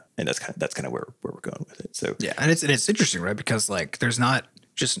 And that's kind of where we're going with it. So yeah, and it's interesting, right? Because like there's not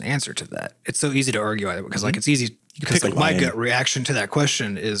just an answer to that. It's so easy to argue either, because like it's easy because like my gut reaction to that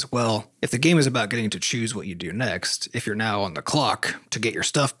question is, well, if the game is about getting to choose what you do next, if you're now on the clock to get your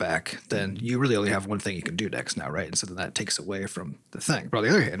stuff back, then you really only have one thing you can do next now, right? And so then that takes away from the thing. But on the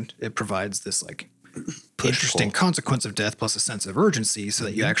other hand, it provides this like interesting consequence of death plus a sense of urgency so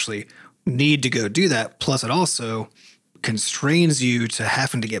that you actually need to go do that. Plus it also constrains you to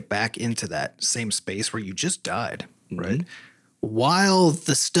having to get back into that same space where you just died, right? While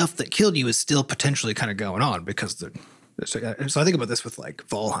the stuff that killed you is still potentially kind of going on because so I think about this with like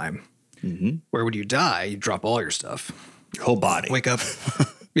Valheim, where when you die, you drop all your stuff. Your whole body. Wake up.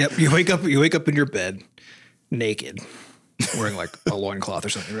 Yep. You wake up in your bed naked, wearing like a loincloth or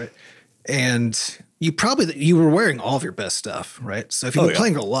something, right? And you were wearing all of your best stuff, right? So if you've been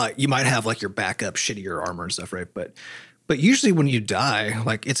playing a lot, you might have like your backup shittier armor and stuff, right? But usually when you die,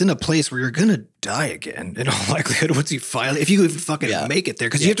 like it's in a place where you're gonna die again in all likelihood once you if you even fucking make it there,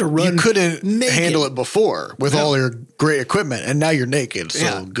 because you have to run. You couldn't naked. handle it before with all your great equipment, and now you're naked.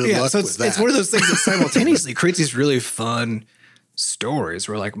 So good luck with that. It's one of those things that simultaneously creates these really fun stories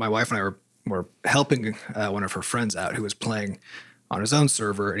where like my wife and I were helping one of her friends out who was playing on his own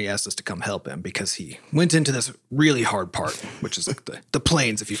server, and he asked us to come help him because he went into this really hard part, which is like the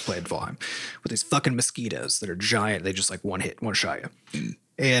plains, if you've played Valheim, with these fucking mosquitoes that are giant. They just like one shot you.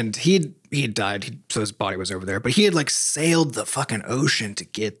 And he had died, so his body was over there, but he had like sailed the fucking ocean to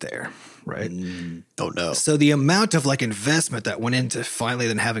get there, right? Oh no. So the amount of like investment that went into finally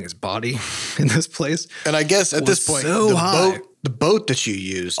then having his body in this place. And I guess at this point, the boat that you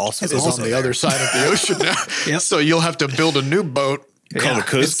used is on the other side of the ocean now. Yep. So you'll have to build a new boat. Call the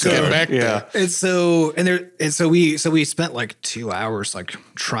Coast Get Guard. back there. And so we spent like 2 hours like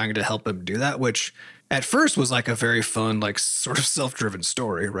trying to help him do that, which at first was like a very fun, like sort of self-driven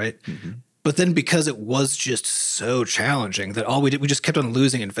story, right? But then because it was just so challenging that all we did, we just kept on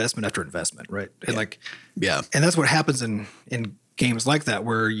losing investment after investment, right? And and that's what happens in games like that,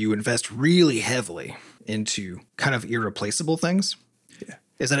 where you invest really heavily into kind of irreplaceable things,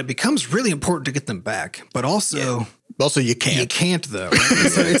 is that it becomes really important to get them back, but also you can't. You can't though.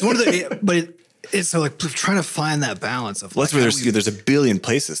 Right? So it's one of the, it's so like trying to find that balance of. Well, that's where there's a billion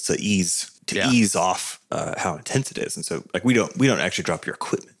places to ease off how intense it is, and so like we don't actually drop your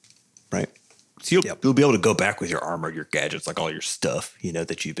equipment, right? So you'll be able to go back with your armor, your gadgets, like all your stuff,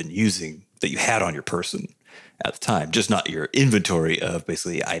 that you've been using, that you had on your person at the time, just not your inventory of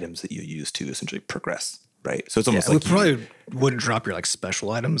basically items that you use to essentially progress. Right. So it's almost like we probably wouldn't drop your like special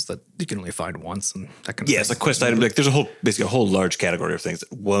items that you can only find once and that kind of thing. It's like quest items. Like there's basically a whole large category of things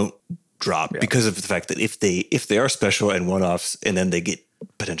that won't drop because of the fact that if they are special and one-offs and then they get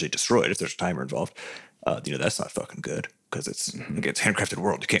potentially destroyed if there's a timer involved, that's not fucking good because it's handcrafted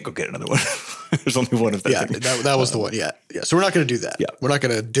world. You can't go get another one. There's only one of them. Yeah, that was the one. Yeah. So we're not going to do that. Yeah. We're not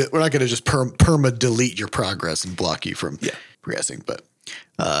going to just perma delete your progress and block you from progressing. But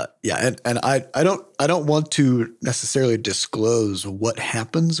and I don't want to necessarily disclose what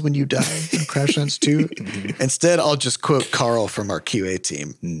happens when you die in Crashlands 2. Instead, I'll just quote Carl from our QA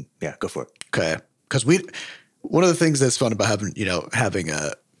team. Yeah, go for it. Okay, because one of the things that's fun about having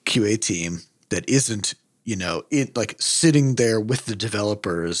a QA team that isn't sitting there with the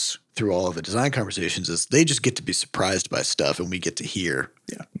developers through all of the design conversations is they just get to be surprised by stuff and we get to hear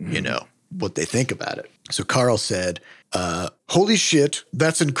what they think about it. So Carl said, holy shit,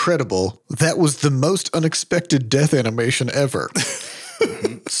 that's incredible. That was the most unexpected death animation ever.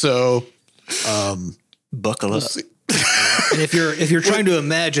 So buckle up. And if you're trying to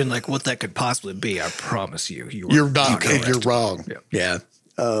imagine like what that could possibly be, I promise you're not. You're wrong. Yeah.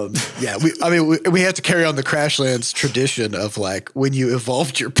 We had to carry on the Crashlands tradition of like when you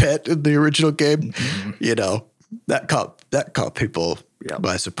evolved your pet in the original game, that caught people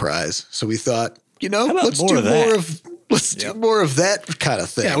by surprise. So we thought, let's do more of that kind of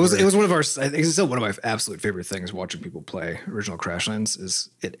thing. Yeah, it was one of our. I think it's still one of my absolute favorite things watching people play original Crashlands.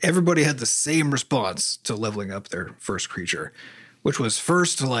 Is everybody had the same response to leveling up their first creature, which was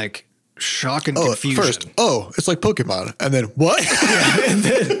first like shock and confusion. First, it's like Pokemon, and then what?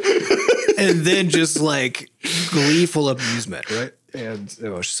 and then just like gleeful amusement, right? And it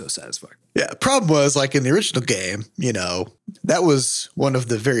was so satisfying. Yeah. Problem was like in the original game, that was one of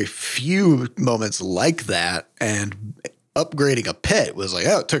the very few moments like that. And upgrading a pet was like,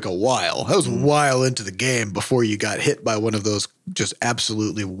 it took a while. That was a while into the game before you got hit by one of those just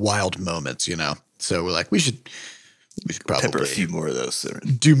absolutely wild moments, So we're like, we should probably pepper a few more of those.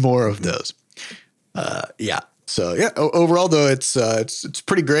 Do more of those. So overall though, it's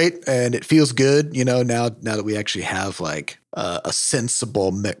pretty great and it feels good, now that we actually have like a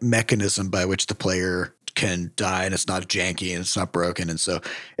sensible mechanism by which the player can die and it's not janky and it's not broken. And so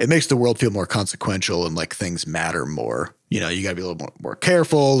it makes the world feel more consequential and like things matter more. You gotta be a little more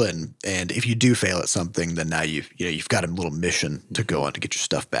careful. And if you do fail at something, then now you've got a little mission to go on to get your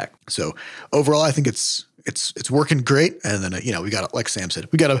stuff back. So overall, I think it's it's working great. And then, we got, like Sam said,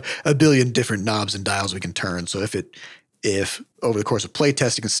 we got a billion different knobs and dials we can turn. So if over the course of play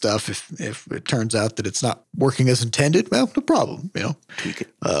testing and stuff, if it turns out that it's not working as intended, well, no problem. Tweak it.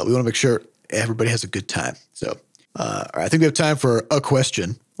 We want to make sure everybody has a good time. So, all right, I think we have time for a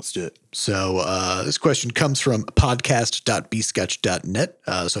question. Let's do it. So this question comes from podcast.bsketch.net.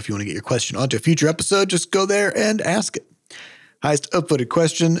 So if you want to get your question onto a future episode, just go there and ask it. Highest upvoted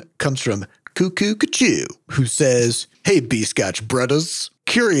question comes from Cuckoo Kachoo, who says, "Hey, B-Scotch brothers.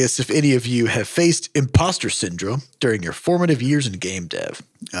 Curious if any of you have faced imposter syndrome during your formative years in game dev.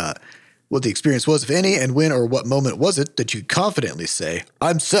 What the experience was, if any, and when or what moment was it that you confidently say,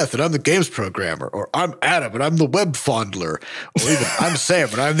 'I'm Seth and I'm the games programmer,' or 'I'm Adam and I'm the web fondler,' or even 'I'm Sam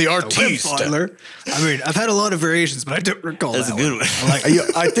and I'm the artiste.'" Fondler. I mean, I've had a lot of variations, but I don't recall That's that a good one.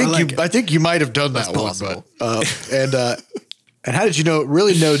 I think you might have done that possible. one, but and how did you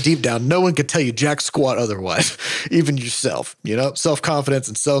really know deep down no one could tell you jack squat otherwise, even yourself? Self-confidence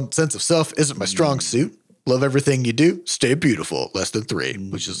and sense of self isn't my strong suit. Love everything you do. Stay beautiful. Less than 3,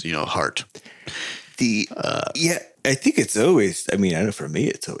 which is heart. Yeah, I think it's always. I mean, I know for me,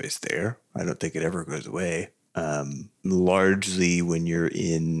 it's always there. I don't think it ever goes away. Largely when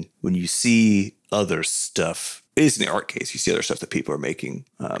you see other stuff. At least in the art case, you see other stuff that people are making.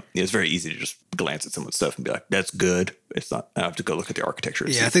 It's very easy to just glance at someone's stuff and be like, "That's good." It's not. I have to go look at the architecture.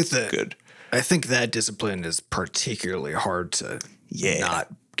 Yeah, I think good. I think that discipline is particularly hard to not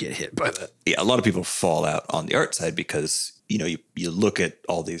get hit by that. Yeah, a lot of people fall out on the art side because you look at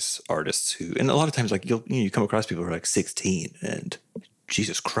all these artists who, and a lot of times like you come across people who are like 16 and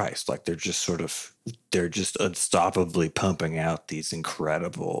Jesus Christ, like they're just unstoppably pumping out these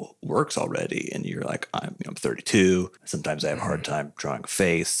incredible works already, and you're like, I'm 32. Sometimes I have a hard time drawing a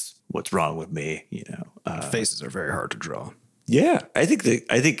face. What's wrong with me? Faces are very hard to draw. Yeah, I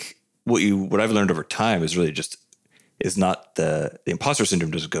think what I've learned over time is really just. Is not the imposter syndrome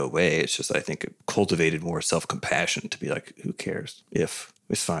doesn't go away. It's just, I think it cultivated more self-compassion to be like, who cares if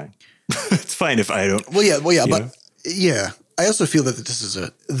it's fine. It's fine if I don't. Well, yeah. But yeah, I also feel that this is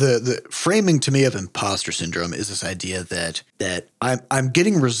the framing to me of imposter syndrome is this idea that I'm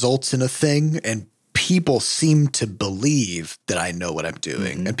getting results in a thing and people seem to believe that I know what I'm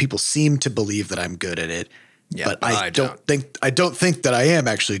doing and people seem to believe that I'm good at it. Yeah, but I don't think that I am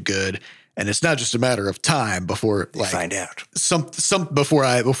actually good. And it's not just a matter of time before they find out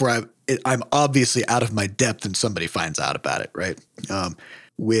I'm obviously out of my depth and somebody finds out about it. Right.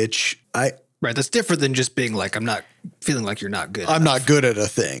 Right. That's different than just being like, I'm not feeling like you're not good. I'm not good at a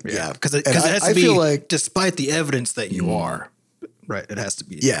thing. Yeah. Because it has to be feel like, despite the evidence that you are, right. It has to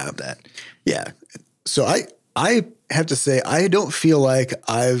be that. Yeah. So I have to say, I don't feel like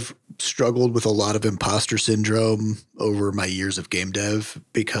I've struggled with a lot of imposter syndrome over my years of game dev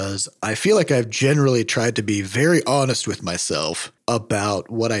because I feel like I've generally tried to be very honest with myself about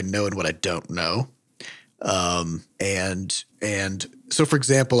what I know and what I don't know. And so for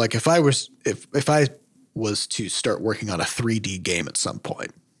example, like if I was to start working on a 3D game at some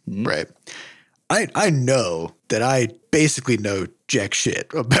point, right? I know that I basically know jack shit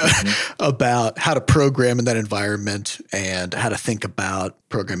about how to program in that environment and how to think about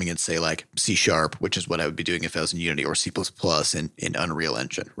programming in, say, like C#, which is what I would be doing if I was in Unity, or C++ in Unreal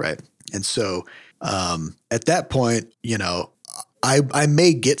Engine, right? And so at that point, I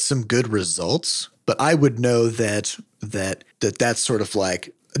may get some good results, but I would know that's sort of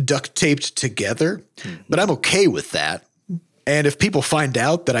like duct taped together. But I'm okay with that. And if people find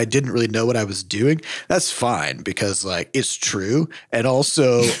out that I didn't really know what I was doing, that's fine because like it's true. And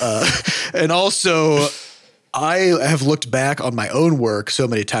also, I have looked back on my own work so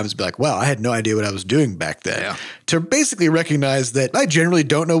many times and be like, wow, I had no idea what I was doing back then. Yeah. To basically recognize that I generally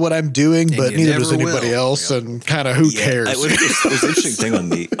don't know what I'm doing, and but neither does anybody else. Yeah. And kind of who cares? It was an interesting thing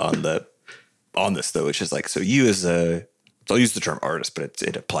on this though, which is like, so you as I'll use the term artist, but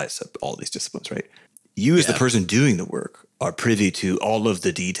it applies to all these disciplines, right? You as the person doing the work are privy to all of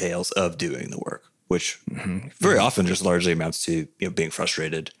the details of doing the work, which very often just largely amounts to being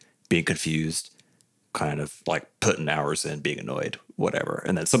frustrated, being confused, kind of like putting hours in, being annoyed, whatever,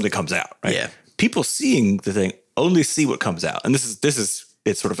 and then something comes out, right? Yeah. People seeing the thing only see what comes out, and it's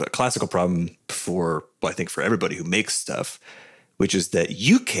sort of a classical problem for everybody who makes stuff, which is that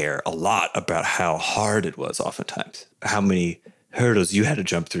you care a lot about how hard it was, oftentimes, how many hurdles you had to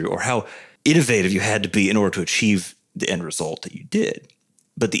jump through, or how innovative you had to be in order to achieve the end result that you did.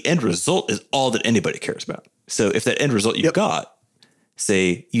 But the end result is all that anybody cares about. So if that end result you got,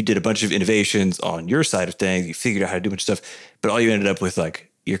 say you did a bunch of innovations on your side of things, you figured out how to do a bunch of stuff, but all you ended up with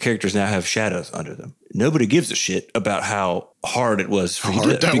like your characters now have shadows under them. Nobody gives a shit about how hard it was for you to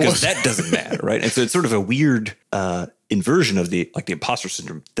do that, because that doesn't matter, right? And so it's sort of a weird inversion of the imposter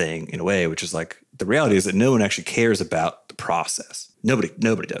syndrome thing in a way, which is like the reality is that no one actually cares about the process. Nobody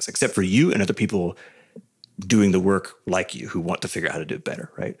does, except for you and other people doing the work like you who want to figure out how to do it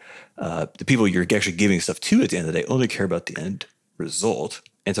better, right? The people you're actually giving stuff to at the end of the day only care about the end result.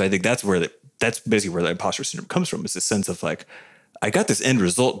 And so I think that's basically where the imposter syndrome comes from, is this sense of like, I got this end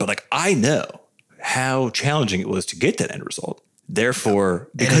result, but like I know how challenging it was to get that end result. Therefore,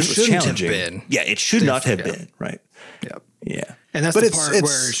 because it was challenging, it should not have been, right? Yeah. And that's the part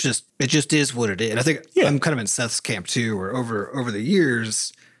where it just is what it is. And I think I'm kind of in Seth's camp too, where over the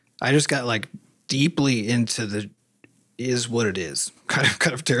years, I just got like deeply into the is what it is kind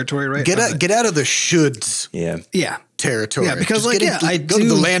of territory, right? Get out of the shoulds. Yeah. Territory. Yeah, because I go to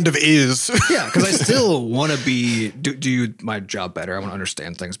the land of is. Yeah, because I still want to do my job better. I want to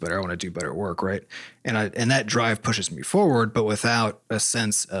understand things better. I want to do better work, right? And that drive pushes me forward, but without a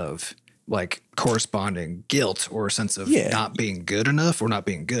sense of like corresponding guilt or a sense of not being good enough or not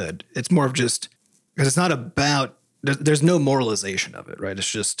being good. It's more of just because it's not about there's no moralization of it, right? It's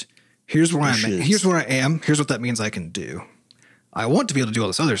just here's where I'm at. Here's where I am. Here's what that means I can do. I want to be able to do all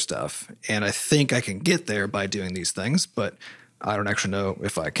this other stuff, and I think I can get there by doing these things, but I don't actually know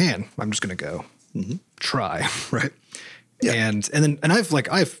if I can. I'm just going to go try, right? Yeah. And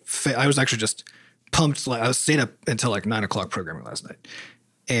I was actually just pumped. Like I was staying up until like 9 o'clock programming last night,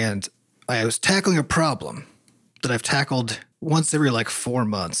 and I was tackling a problem that I've tackled once every like 4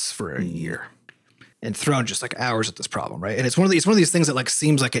 months for a year. And thrown just like hours at this problem, right? And it's one of these things that like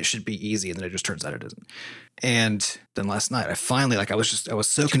seems like it should be easy, and then it just turns out it isn't. And then last night, I finally I was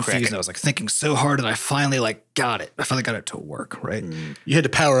so confused, and I was like thinking so hard, and I finally like got it. I finally got it to work, right? You had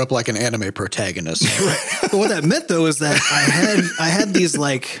to power up like an anime protagonist, right? But what that meant though is that I had these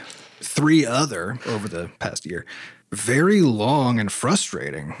like 3 other over the past year, very long and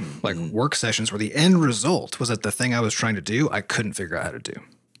frustrating like work sessions where the end result was that the thing I was trying to do, I couldn't figure out how to do.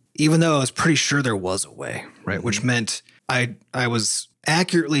 Even though I was pretty sure there was a way, right? Which meant I was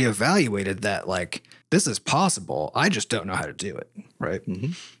accurately evaluated that like, this is possible. I just don't know how to do it, right?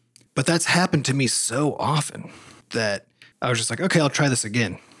 But that's happened to me so often that I was just like, okay, I'll try this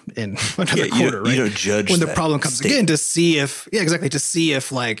again in another quarter, right? You don't judge when the problem comes again to see if, to see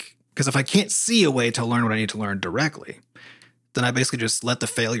if like, because if I can't see a way to learn what I need to learn directly, then I basically just let the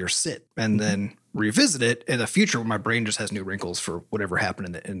failure sit and then revisit it in the future when my brain just has new wrinkles for whatever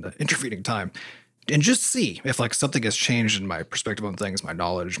happened in the intervening time, and just see if like something has changed in my perspective on things, my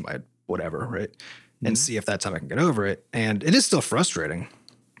knowledge, my whatever, right? And see if that time I can get over it. And it is still frustrating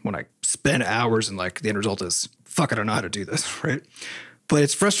when I spend hours and like the end result is fuck, I don't know how to do this, right? But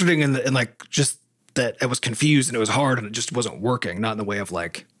it's frustrating and like just that I was confused and it was hard and it just wasn't working, not in the way of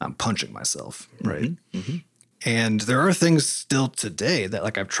like I'm punching myself, right? And there are things still today that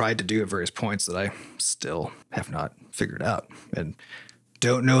like I've tried to do at various points that I still have not figured out and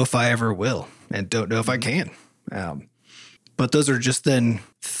don't know if I ever will and don't know if I can. But those are just then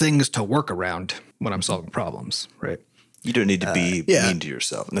things to work around when I'm solving problems, right? You don't need to be mean to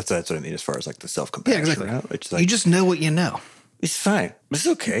yourself. And that's what I mean as far as like the self-compassion. Yeah, exactly. Right? It's like, you just know what you know. It's fine. It's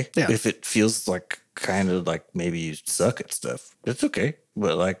okay. Yeah. If it feels like kind of like maybe you suck at stuff, it's okay.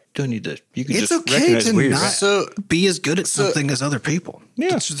 But like, don't need to. You can just recognize where you're at. Be as good at something as other people.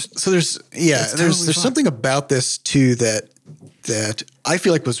 Yeah. So there's something about this too that I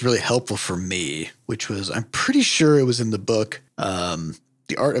feel like was really helpful for me, which was I'm pretty sure it was in the book,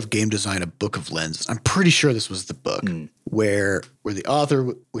 The Art of Game Design, A Book of Lenses. I'm pretty sure this was the book where the author,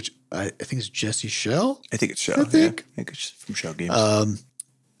 which I think is Jesse Schell. I think it's Schell. I think it's from Schell Games.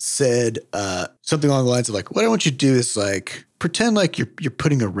 Said something along the lines of like, what I want you to do is like pretend like you're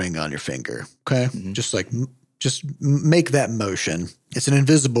putting a ring on your finger. Okay. Just make that motion. It's an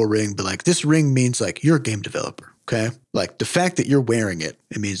invisible ring, but like this ring means like you're a game developer. Okay. Like the fact that you're wearing it,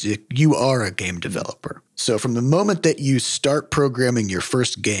 it means you are a game developer. So from the moment that you start programming your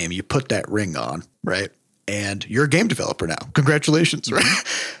first game, you put that ring on, right? And you're a game developer now. Congratulations,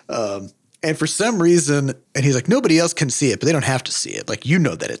 right? And for some reason, and he's like, nobody else can see it, but they don't have to see it. Like, you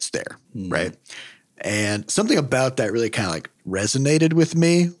know that it's there, right? And something about that really kind of like resonated with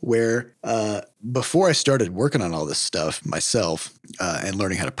me where before I started working on all this stuff myself and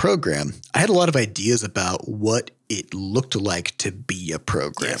learning how to program, I had a lot of ideas about what it looked like to be a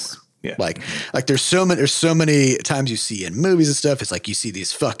programmer, Yeah. Like there's so many times you see in movies and stuff. It's like you see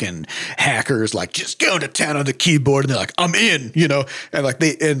these fucking hackers like just going to town on the keyboard and they're like, I'm in,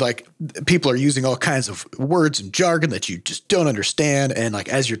 and like people are using all kinds of words and jargon that you just don't understand. And like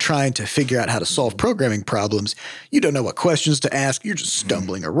as you're trying to figure out how to solve programming problems, you don't know what questions to ask. You're just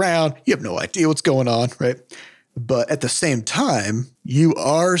stumbling around. You have no idea what's going on, right? But at the same time, you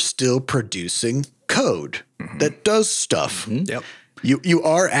are still producing code that does stuff. Yep. You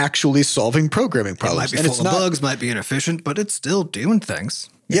are actually solving programming problems. It might be full of bugs, might be inefficient, but it's still doing things.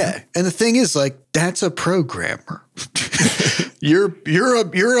 Yeah. And the thing is, like, that's a programmer. you're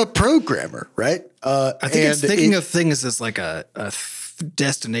a programmer, right? I think it's thinking of things as like a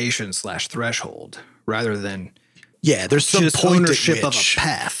destination / threshold rather than there's some just point ownership of a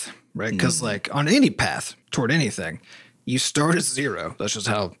path, right? Because like on any path toward anything, you start at zero. That's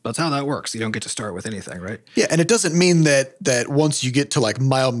how that works. You don't get to start with anything, right? Yeah, and it doesn't mean that once you get to like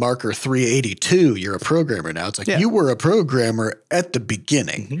mile marker 382, you're a programmer now. It's like you were a programmer at the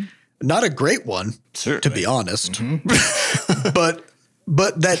beginning. Not a great one, to be honest. but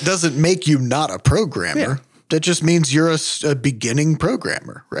that doesn't make you not a programmer. Yeah. That just means you're a beginning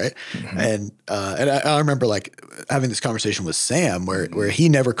programmer, right? And I remember like having this conversation with Sam where he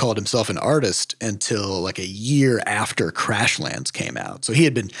never called himself an artist until like a year after Crashlands came out. So he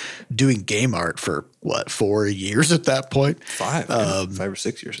had been doing game art for 4 years at that point? 5 or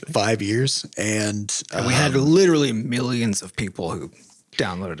 6 years. 5 years. And we had literally millions of people who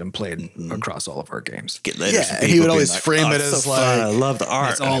downloaded and played across all of our games. Get letters from and he people would always being like, frame "Oh, it it's as so like, fun. I love the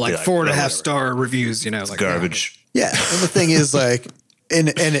art." It's all And like I'd be 4.5 whatever. star reviews, like Garbage. Yeah, and the thing is like, and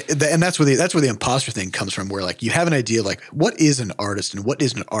that's where the imposter thing comes from, where like you have an idea of like what is an artist and what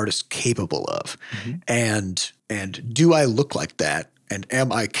is an artist capable of, and do I look like that, and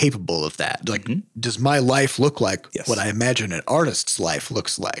am I capable of that? Like, does my life look like what I imagine an artist's life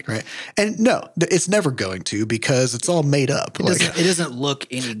looks like, right? And no, it's never going to, because it's all made up. It doesn't look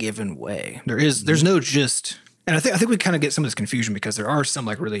any given way. There's no just. And I think we kind of get some of this confusion because there are some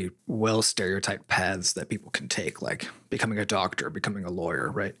like really well stereotyped paths that people can take, like becoming a doctor, becoming a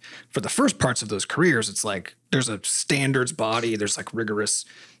lawyer, right? For the first parts of those careers, it's like there's a standards body, there's like rigorous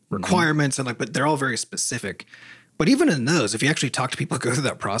requirements, and but they're all very specific. But even in those, if you actually talk to people who go through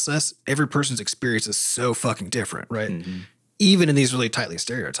that process, every person's experience is so fucking different, right? Even in these really tightly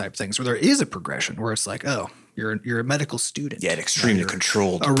stereotyped things where there is a progression where it's like, oh, you're a medical student. Yeah, an extremely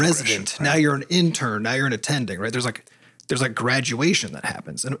controlled a resident. Right? Now you're an intern. Now you're an attending, right? There's like graduation that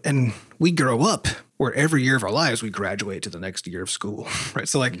happens. And we grow up where every year of our lives, we graduate to the next year of school, right?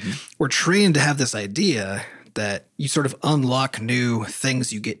 So like we're trained to have this idea that you sort of unlock new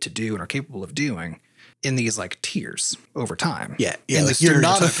things you get to do and are capable of doing in these like tiers over time. Yeah. Like you're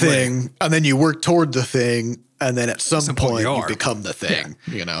not a thing, and then you work toward the thing, and then at some point you become the thing,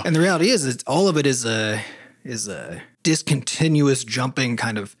 And the reality is all of it is a discontinuous jumping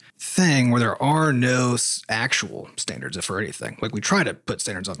kind of thing where there are no actual standards for anything. Like we try to put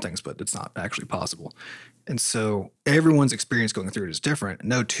standards on things, but it's not actually possible. And so everyone's experience going through it is different.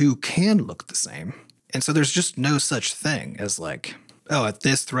 No two can look the same. And so there's just no such thing as like, oh, at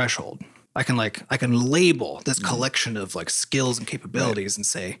this threshold, I can label this collection of like skills and capabilities and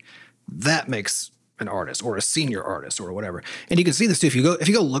say that makes an artist or a senior artist or whatever. And you can see this too if you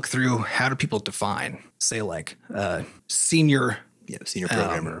go look through how do people define, say like senior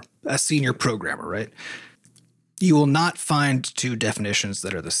programmer, a senior programmer, right? You will not find two definitions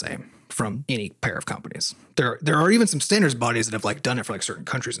that are the same from any pair of companies. There are even some standards bodies that have like done it for like certain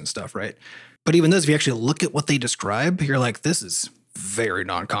countries and stuff, right? But even those, if you actually look at what they describe, you're like, this is very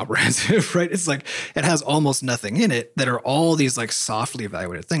non-comprehensive, right? It's like it has almost nothing in it that are all these like softly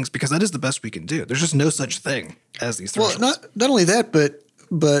evaluated things, because that is the best we can do. There's just no such thing as these thresholds. Well, not only that,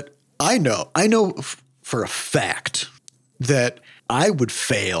 but I know for a fact that I would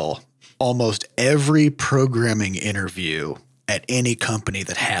fail almost every programming interview at any company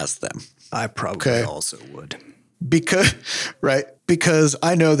that has them. I probably also would. Because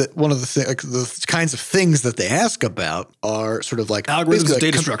I know that one of the kinds of things that they ask about are sort of like algorithms and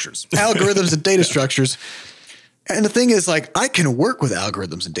data structures. Algorithms and data structures. And the thing is, like, I can work with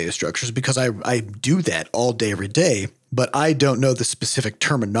algorithms and data structures because I do that all day, every day, but I don't know the specific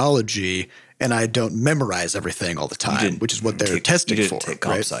terminology and I don't memorize everything all the time, which is what they're testing for. You didn't take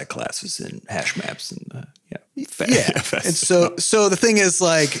comp sci classes and hash maps and And so the thing is,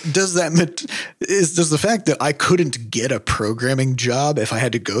 like, does the fact that I couldn't get a programming job if I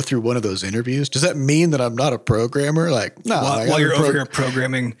had to go through one of those interviews, does that mean that I'm not a programmer? Like, no. While you're over here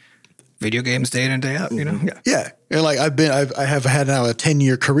programming video games day in and day out, you know? Yeah. Yeah. And like I have had now a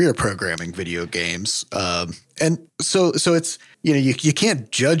 10-year career programming video games. And so it's, you know, you can't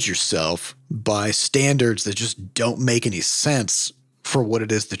judge yourself by standards that just don't make any sense for what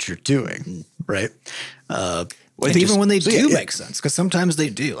it is that you're doing. Right. And even when they do make sense, because sometimes they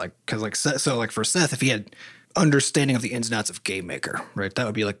do, like, because like, so like for Seth, if he had understanding of the ins and outs of Game Maker, right, that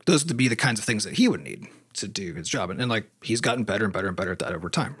would be like, those would be the kinds of things that he would need to do his job. And like, he's gotten better and better and better at that over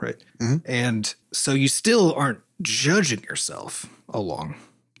time. Right. And so you still aren't judging yourself along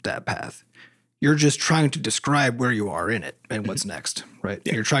that path. You're just trying to describe where you are in it and what's next. Right.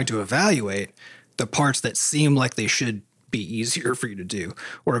 Yeah. You're trying to evaluate the parts that seem like they should be easier for you to do,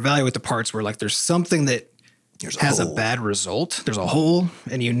 or evaluate the parts where like there's something that has a bad result. There's a hole,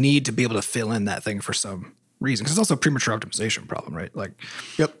 and you need to be able to fill in that thing for some reason. Because it's also a premature optimization problem, right? Like,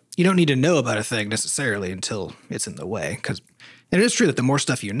 you don't need to know about a thing necessarily until it's in the way. And it is true that the more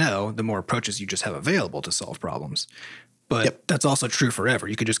stuff you know, the more approaches you just have available to solve problems. But that's also true forever.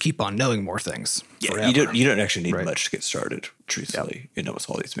 You could just keep on knowing more things. Yeah, forever. you don't actually need much to get started. Truthfully, in almost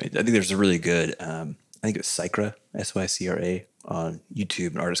all these. I think there's a really good. I think it was Sycra, Sycra, on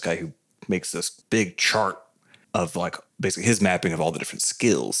YouTube, an artist guy who makes this big chart of like basically his mapping of all the different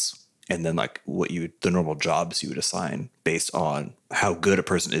skills, and then like the normal jobs you would assign based on how good a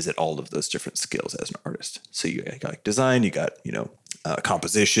person is at all of those different skills as an artist. So you got like design, you got, you know,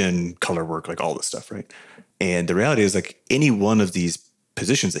 composition, color work, like all this stuff, right? And the reality is like any one of these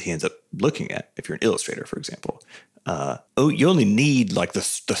positions that he ends up looking at, if you're an illustrator, for example, you only need like the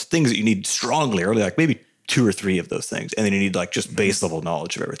things that you need strongly, or like maybe 2 or 3 of those things. And then you need like just base level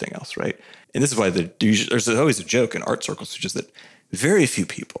knowledge of everything else, right? And this is why there's always a joke in art circles, which is that very few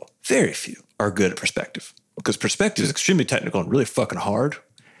are good at perspective, because perspective is extremely technical and really fucking hard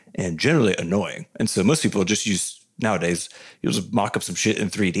and generally annoying. And so most people just nowadays, you'll just mock up some shit in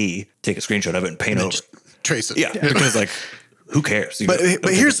 3D, take a screenshot of it and paint over it. Trace it. Yeah. Because like, who cares? But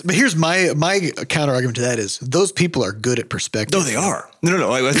here's my counter argument to that is those people are good at perspective. No, they are.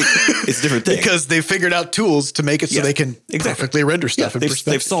 No. I think it's a different thing because they figured out tools to make it so they can perfectly render stuff in perspective.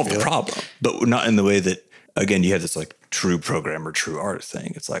 They've solved the problem, but not in the way that, again, you have this like true programmer, true artist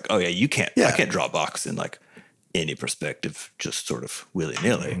thing. It's like, oh yeah, I can't draw a box in like any perspective, just sort of willy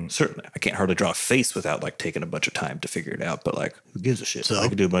nilly. Certainly, I can't hardly draw a face without like taking a bunch of time to figure it out. But like, who gives a shit? So I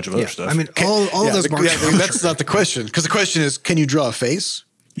can do a bunch of other stuff. I mean, all of those marks. That's not the question, because the question is, can you draw a face?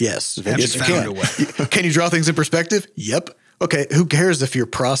 Yes, you can. Can you draw things in perspective? Yep. Okay, who cares if your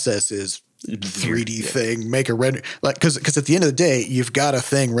process is 3D thing, make a render, like, because at the end of the day, you've got a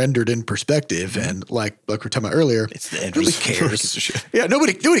thing rendered in perspective, and like we were talking about earlier, it's the end nobody cares. Yeah,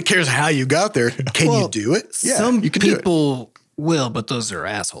 nobody cares how you got there. Can you do it? Yeah, some you can people will, but those are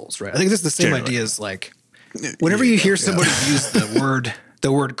assholes, right? I think this is the same idea as like whenever you hear somebody use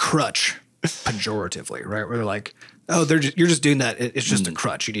the word crutch pejoratively, right? Where they're like, oh, you're just doing that. It's just a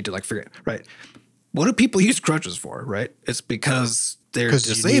crutch. You need to like figure it, right? What do people use crutches for, right? It's because they're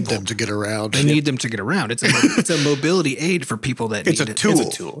disabled. You need them to get around. They need them to get around. It's a mobility aid for people that need it. It's a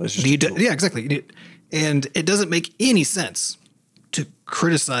tool. It's just a tool. Yeah, exactly. And it doesn't make any sense to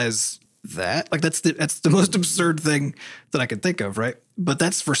criticize that. Like that's the most absurd thing that I can think of, right? But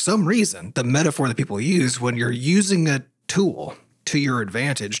that's for some reason the metaphor that people use when you're using a tool to your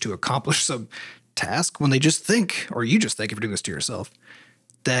advantage to accomplish some task, when they just think, or you just think if you're doing this to yourself,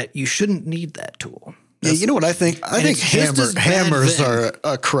 that you shouldn't need that tool. Yeah, you know what I think? I think hammers are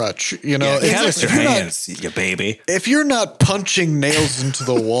a crutch. You know, callous your hands, you baby. If you're not punching nails into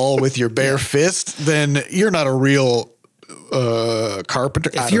the wall with your bare fist, then you're not a real carpenter.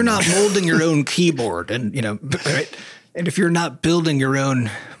 If you're not molding your own keyboard, and right, and if you're not building your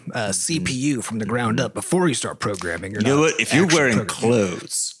own CPU from the ground up before you start programming, you know what? If you're wearing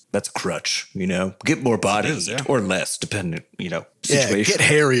clothes, that's a crutch, get more body or less, depending, situation. Yeah, get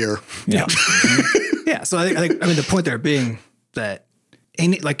hairier. Yeah. Yeah. So I think the point there being that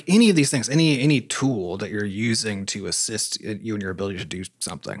any of these things, any tool that you're using to assist you in your ability to do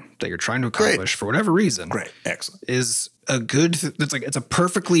something that you're trying to accomplish for whatever reason. Great. Excellent. Is a good, it's a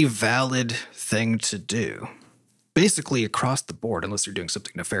perfectly valid thing to do basically across the board, unless you're doing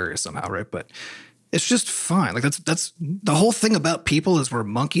something nefarious somehow. Right. But it's just fine. Like that's the whole thing about people is we're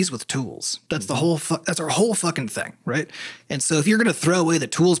monkeys with tools. That's the whole that's our whole fucking thing, right? And so if you're gonna throw away the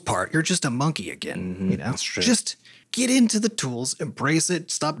tools part, you're just a monkey again. That's true. Just get into the tools, embrace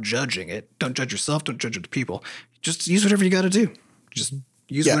it, stop judging it. Don't judge yourself. Don't judge other people. Just use whatever you got to do. Just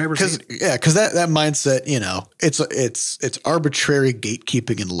use whatever. Because that mindset, it's arbitrary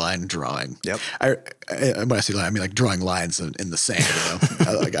gatekeeping and line drawing. Yep. When I say line, I mean like drawing lines in the sand.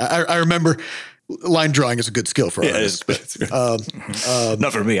 I remember. line drawing is a good skill for artists.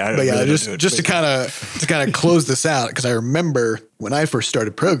 Not for me. But yeah, just to kind of close this out, because I remember when I first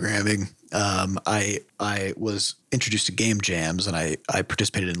started programming, I was introduced to game jams, and I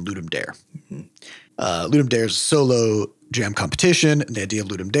participated in Ludum Dare. Ludum Dare is a solo jam competition, and the idea of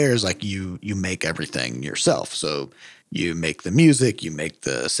Ludum Dare is like you make everything yourself. So you make the music, you make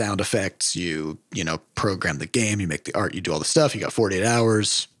the sound effects, you program the game, you make the art, you do all the stuff. You got 48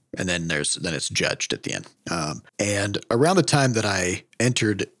 hours, and then it's judged at the end. And around the time that I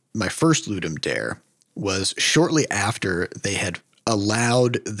entered my first Ludum Dare was shortly after they had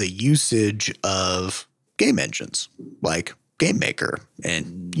allowed the usage of game engines like Game Maker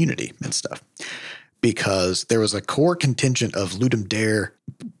and Unity and stuff, because there was a core contingent of Ludum Dare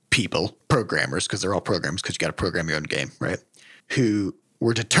people, programmers, because they're all programmers, because you got to program your own game, right? Who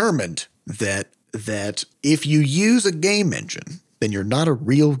were determined that if you use a game engine, then you're not a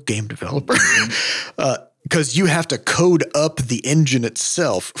real game developer, because you have to code up the engine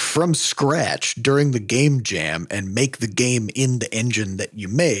itself from scratch during the game jam and make the game in the engine that you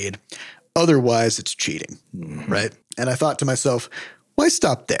made. Otherwise, it's cheating, right? And I thought to myself, why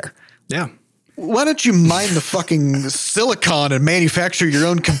stop there? Yeah. Why don't you mine the fucking silicon and manufacture your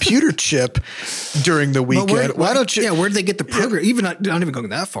own computer chip during the weekend? Why don't you? Yeah, where'd they get the program? Even not even going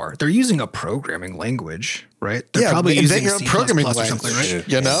that far. They're using a programming language, right? They're probably using your own C++ programming or language, something, right?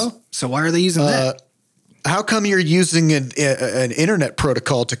 you know? So why are they using that? How come you're using an internet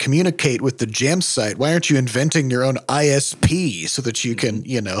protocol to communicate with the jam site? Why aren't you inventing your own ISP so that you can,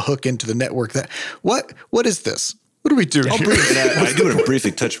 hook into the network? What is this? What are we doing? I do want to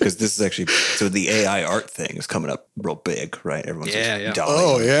briefly touch, because this is actually, so the AI art thing is coming up real big, right? Everyone's Yeah.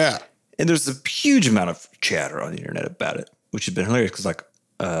 Oh, yeah. And there's a huge amount of chatter on the internet about it, which has been hilarious,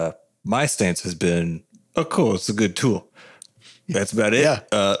 because my stance has been, oh, cool, it's a good tool. That's about it.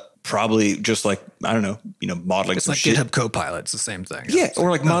 Yeah. Probably just like, I don't know, modeling It's some like shit. GitHub Copilot. It's the same thing. Yeah, It's or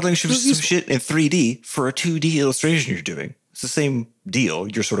like modeling some shit in 3D for a 2D illustration you're doing. It's the same deal.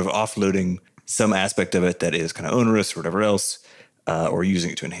 You're sort of offloading some aspect of it that is kind of onerous or whatever else, or using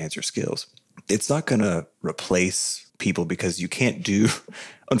it to enhance your skills. It's not going to replace people, because you can't do,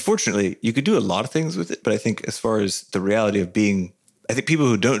 unfortunately, you could do a lot of things with it. But I think as far as the reality of being, I think people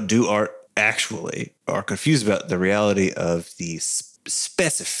who don't do art actually are confused about the reality of the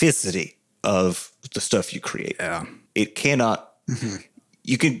specificity of the stuff you create. Yeah. It cannot,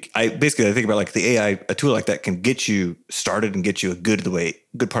 you can, I think about like the AI, a tool like that can get you started and get you a good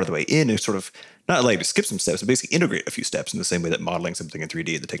part of the way in, and sort of not like to skip some steps, but basically integrate a few steps in the same way that modeling something in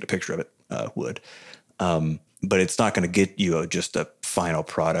 3D and taking a picture of it would. But it's not going to get you just a final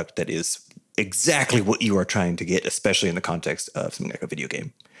product that is exactly what you are trying to get, especially in the context of something like a video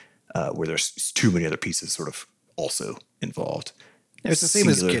game, where there's too many other pieces sort of also involved. It's the same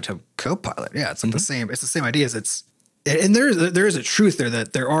as GitHub Copilot. Yeah, it's like the same. It's the same idea. And there is a truth there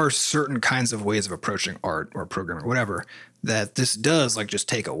that there are certain kinds of ways of approaching art or programming or whatever that this does like just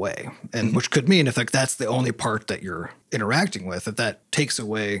take away, and which could mean if like that's the only part that you're interacting with, that takes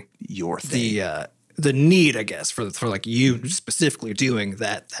away your thing. The need, I guess, for like you specifically doing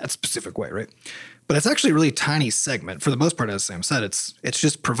that specific way, right? But it's actually a really tiny segment for the most part. As Sam said, it's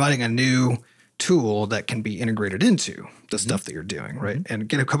just providing a new tool that can be integrated into the stuff that you're doing, right? And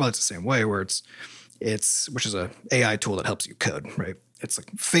GitHub Copilot's the same way, where it's which is a AI tool that helps you code, right? It's like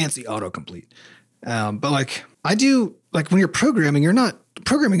fancy autocomplete. But like I do, like when you're programming,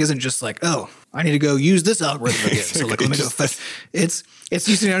 programming isn't just like, oh, I need to go use this algorithm again. So like, let me go. It's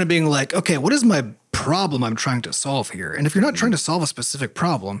using it and being like, okay, what is my problem I'm trying to solve here? And if you're not trying to solve a specific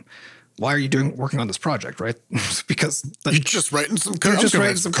problem, why are you working on this project, right? Because you're just writing some code. You're just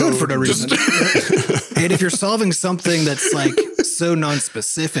writing some code for no reason. And if you're solving something that's like so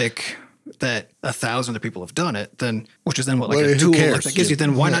non-specific that 1,000 other people have done it, then which is then what like a tool like that gives you,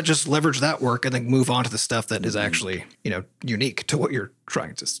 then why not just leverage that work and then move on to the stuff that is actually unique to what you're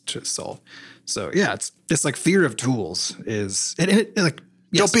trying to solve. So yeah, it's like fear of tools is it like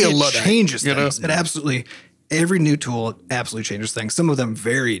yes, don't be a Luddite. It changes things. It absolutely. Every new tool absolutely changes things. Some of them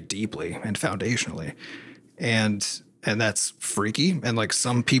very deeply and foundationally, and that's freaky. And like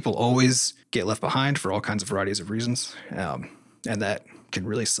some people always get left behind for all kinds of varieties of reasons, and that can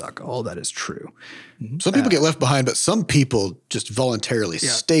really suck. All that is true. Some people get left behind, but some people just voluntarily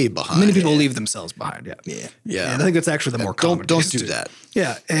stay behind. Many people leave themselves behind. Yeah. And I think that's actually the more common. Don't do that.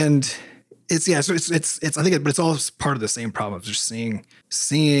 Yeah, and so it's I think but it's all part of the same problem of just seeing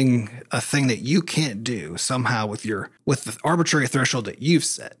a thing that you can't do somehow with the arbitrary threshold that you've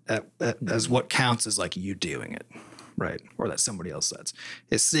set as what counts as like you doing it. right? Or that somebody else sets,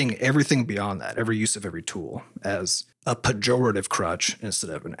 is seeing everything beyond that, every use of every tool as a pejorative crutch instead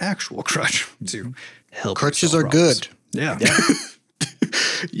of an actual crutch to help. Crutches solve are problems. good. Yeah.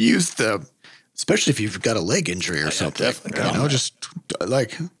 Use them, especially if you've got a leg injury or something. definitely. You know, just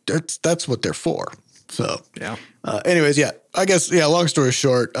like that's what they're for. So Yeah. anyways, yeah, I guess, yeah, long story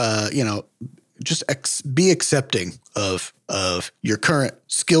short, you know, just be accepting of your current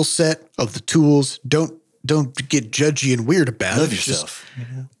skill set, of the tools. Don't get judgy and weird about Love it. yourself.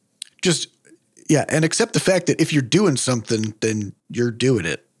 Just yeah, and accept the fact that if you're doing something, then you're doing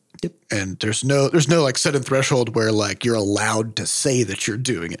it. Yep. And there's no like set threshold where like you're allowed to say that you're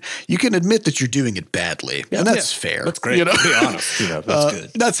doing it. You can admit that you're doing it badly, and that's fair. That's great. You know? Be honest. You know, that's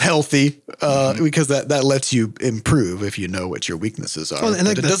good. That's healthy because that lets you improve if you know what your weaknesses are. Well, and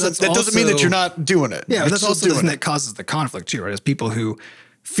But it doesn't mean that also- you're not doing it. Yeah, You're but that's still also the doing thing it. that causes the conflict too, right? Is people who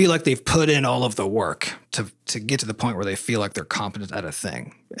feel like they've put in all of the work to get to the point where they feel like they're competent at a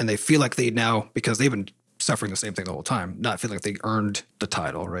thing. And they feel like they now, because they've been suffering the same thing the whole time, not feeling like they earned the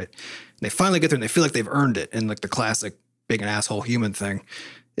title, right? And they finally get there and they feel like they've earned it. And like the classic being an asshole human thing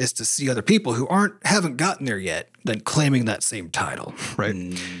is to see other people who haven't gotten there yet, then claiming that same title, right?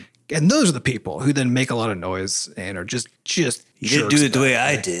 And those are the people who then make a lot of noise and are just You didn't jerks do it the way about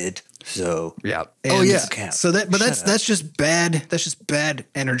I did. So yeah. Oh, And yeah. Count. So that's Shut up. that's just bad. That's just bad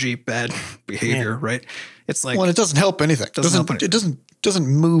energy, bad behavior, right? It's like Well, it doesn't help anything. Doesn't help It doesn't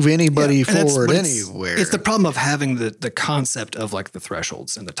move anybody and that's- forward but it's- anywhere. It's the problem of having the concept of like the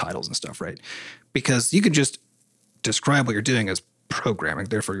thresholds and the titles and stuff, right? Because you can just describe what you're doing as programming.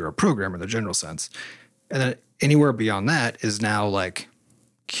 Therefore, you're a programmer in the general sense. And then anywhere beyond that is now like,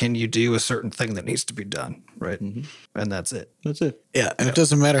 can you do a certain thing that needs to be done, right? And that's it. that's it. Yeah, and it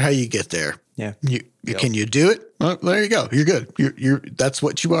doesn't matter how you get there. Yeah. Can you do it? Well, there you go. You're good. You're that's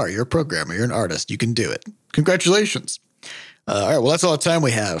what you are. You're a programmer. You're an artist. You can do it. Congratulations. All right. Well, that's all the time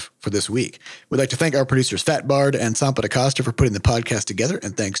we have for this week. We'd like to thank our producers Fat Bard and Sampa DaCosta for putting the podcast together,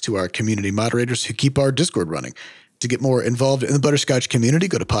 and thanks to our community moderators who keep our Discord running. To get more involved in the Butterscotch community,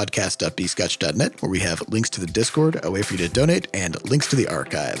 go to podcast.bscotch.net, where we have links to the Discord, a way for you to donate, and links to the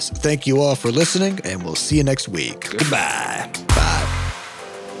archives. Thank you all for listening, and we'll see you next week. Goodbye.